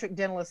pediatric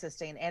dental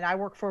assisting, and I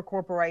work for a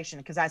corporation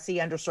because I see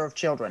underserved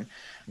children.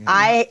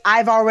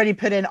 I've already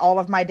put in all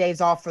of my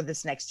days off for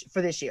this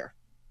year.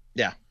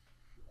 Yeah.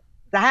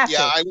 I have to.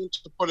 I want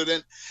to put it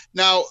in.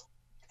 Now,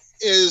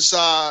 do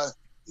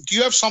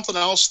you have something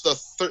else the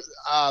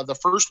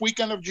first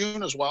weekend of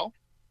June as well?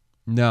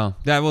 No,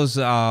 that was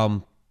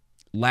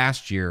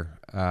last year.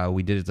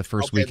 We did it the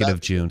first weekend of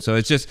June. So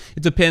it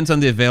depends on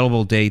the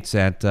available dates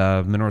at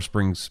Mineral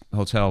Springs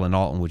Hotel in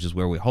Alton, which is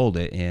where we hold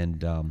it.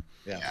 And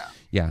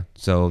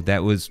so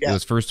that was it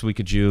was first week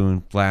of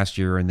June last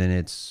year, and then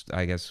it's,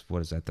 I guess,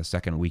 what is that, the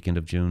second weekend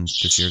of June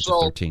this year? It's the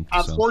 13th.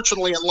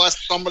 Unfortunately,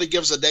 unless somebody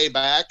gives a day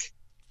back,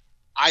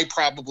 I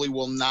probably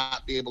will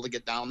not be able to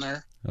get down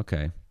there.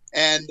 Okay.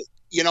 And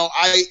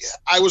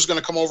I was going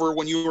to come over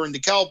when you were in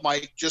DeKalb,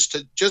 Mike, just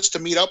to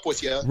meet up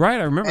with you. Right,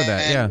 I remember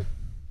that. Yeah.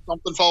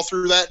 Something fell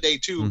through that day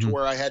too, to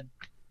where I had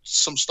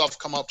some stuff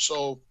come up.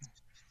 So,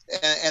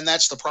 and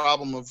that's the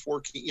problem of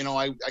working.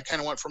 I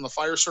kind of went from the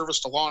fire service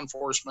to law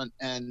enforcement,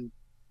 and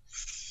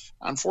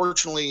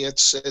unfortunately,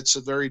 it's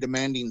a very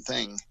demanding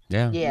thing.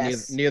 Yeah.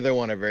 Yes. Neither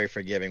one are very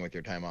forgiving with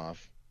your time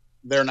off.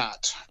 They're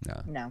not.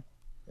 No.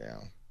 Yeah.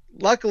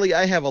 Luckily,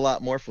 I have a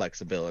lot more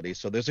flexibility,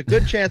 so there's a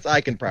good chance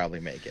I can probably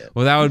make it.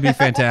 Well, that would be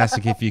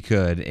fantastic if you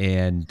could,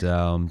 and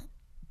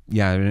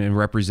and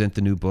represent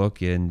the new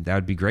book, and that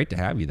would be great to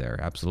have you there.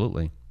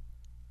 Absolutely.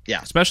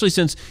 Yeah. Especially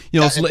since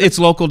it's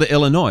local to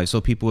Illinois,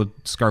 so people would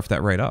scarf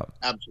that right up.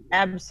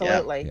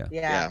 Absolutely. Yeah.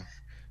 Yeah.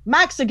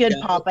 Mike's a good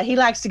papa. He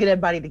likes to get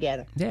everybody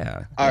together.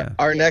 Yeah.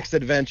 Our next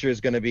adventure is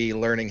going to be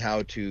learning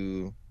how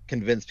to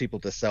convince people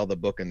to sell the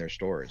book in their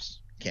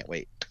stores. Can't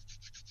wait.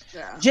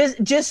 Yeah.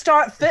 Just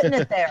start fitting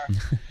it there.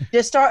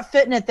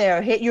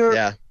 Hit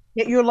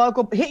your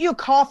local, hit your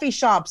coffee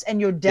shops and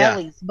your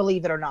delis,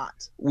 believe it or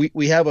not.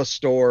 We have a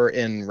store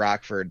in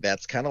Rockford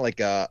that's kind of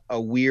like a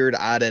weird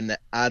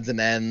odds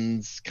and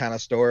ends kind of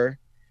store.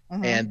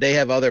 And they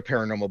have other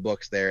paranormal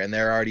books there, and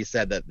they're already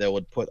said that they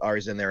would put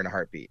ours in there in a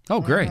heartbeat.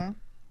 Oh, great.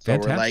 So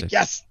we're like,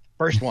 yes,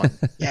 first one.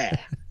 Yeah.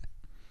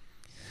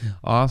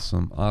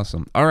 Awesome.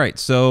 All right,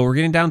 so we're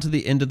getting down to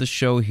the end of the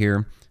show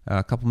here.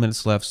 A couple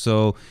minutes left.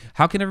 So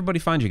how can everybody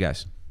find you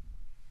guys?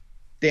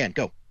 Dan,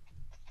 go.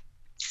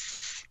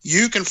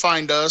 You can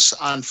find us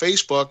on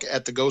Facebook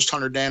at the Ghost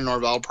Hunter Dan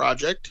Norvell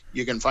Project.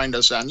 You can find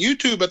us on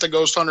YouTube at the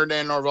Ghost Hunter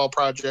Dan Norvell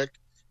Project.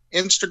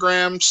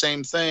 Instagram,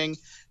 same thing.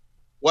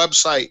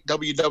 Website,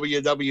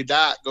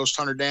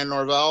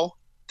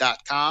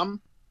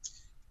 www.ghosthunterdannorvell.com.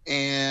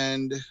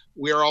 And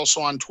we are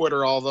also on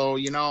Twitter, although,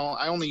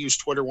 I only use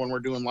Twitter when we're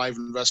doing live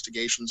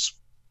investigations.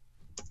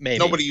 Maybe.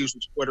 Nobody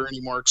uses Twitter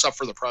anymore except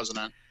for the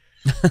president.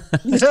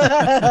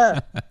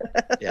 Yeah.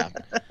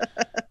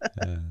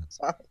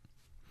 Sorry.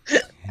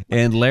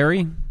 And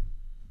Larry?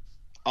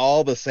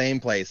 All the same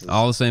places.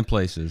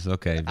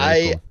 Okay.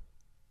 Very cool.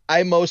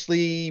 I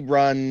mostly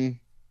run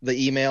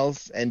the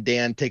emails, and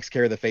Dan takes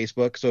care of the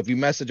Facebook. So if you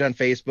message on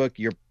Facebook,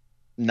 you're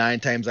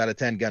 9 times out of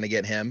 10 going to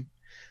get him,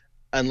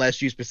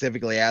 unless you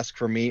specifically ask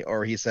for me,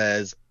 or he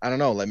says, I don't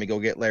know, let me go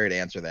get Larry to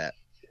answer that.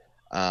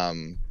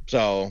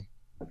 So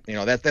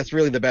that's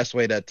really the best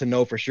way to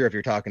know for sure if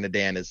you're talking to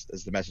Dan is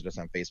to message us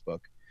on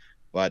Facebook.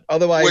 But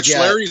otherwise, which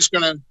Larry's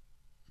going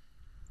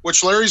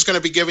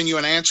to be giving you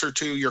an answer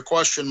to your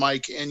question,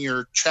 Mike, in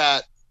your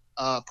chat,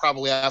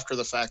 probably after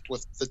the fact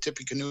with the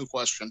Tippy Canoe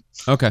question.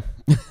 Okay.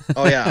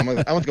 Oh yeah, I'm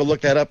gonna go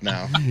look that up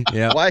now.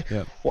 Yeah. Why?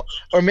 Yep.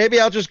 Or maybe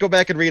I'll just go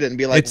back and read it and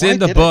be like, it's in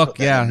the book.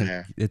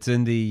 Yeah. It's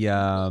in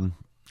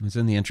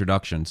the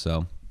introduction.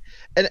 So.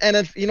 And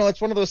if,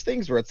 it's one of those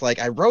things where it's like,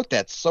 I wrote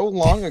that so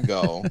long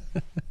ago.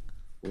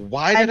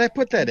 Why did I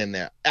put that in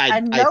there? I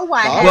know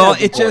why. Well,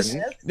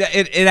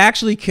 it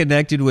actually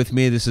connected with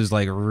me. This is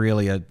like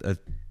really a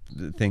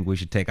thing we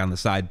should take on the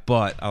side,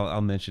 but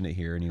I'll mention it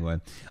here anyway.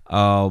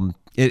 To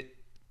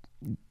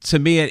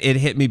me, it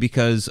hit me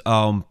because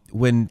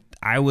when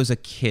I was a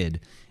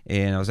kid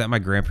and I was at my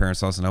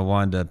grandparents' house and I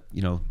wanted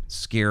to,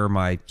 scare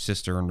my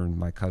sister and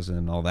my cousin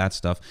and all that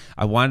stuff,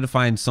 I wanted to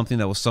find something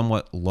that was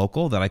somewhat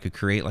local that I could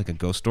create like a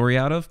ghost story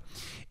out of.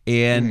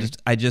 And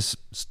I just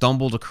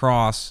stumbled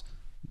across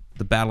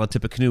the Battle of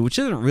Tippecanoe, which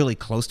isn't really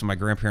close to my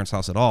grandparents'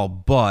 house at all,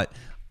 but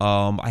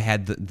I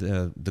had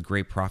the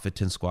Great Prophet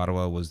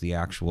Tinsquatawa was the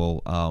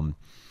actual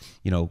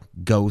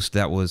ghost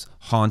that was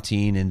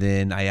haunting, and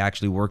then I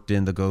actually worked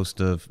in the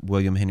ghost of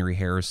William Henry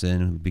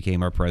Harrison, who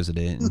became our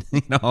president,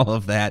 and all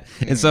of that.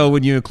 And so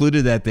when you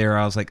included that there,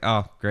 I was like,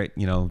 oh, great,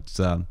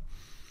 it's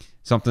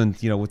something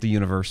with the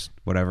universe,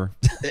 whatever.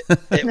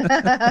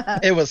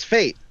 It was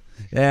fate.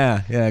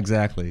 Yeah,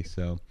 exactly.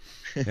 So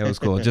it was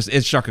cool.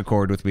 It struck a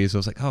chord with me, so I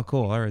was like, oh,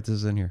 cool. All right, this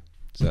is in here.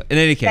 So in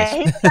any case,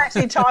 he was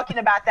actually talking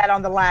about that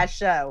on the last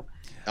show.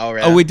 Oh,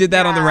 right. Oh, we did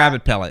that on the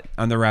rabbit pellet.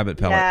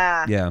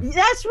 Yeah.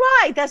 That's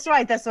right. That's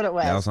what it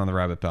was. That was on the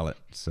rabbit pellet.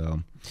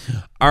 So,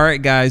 all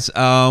right, guys,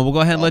 we'll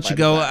go ahead and let you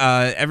go.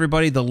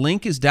 Everybody, the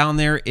link is down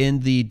there in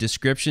the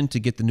description to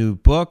get the new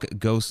book,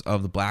 Ghosts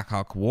of the Black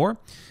Hawk War.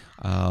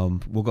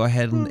 We'll go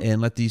ahead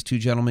and let these two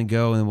gentlemen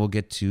go, and we'll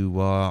get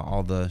to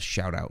all the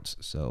shout outs.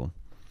 So,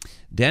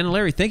 Dan and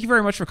Larry, thank you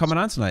very much for coming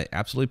on tonight.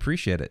 Absolutely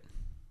appreciate it.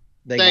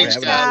 Thanks,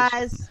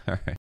 guys. All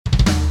right.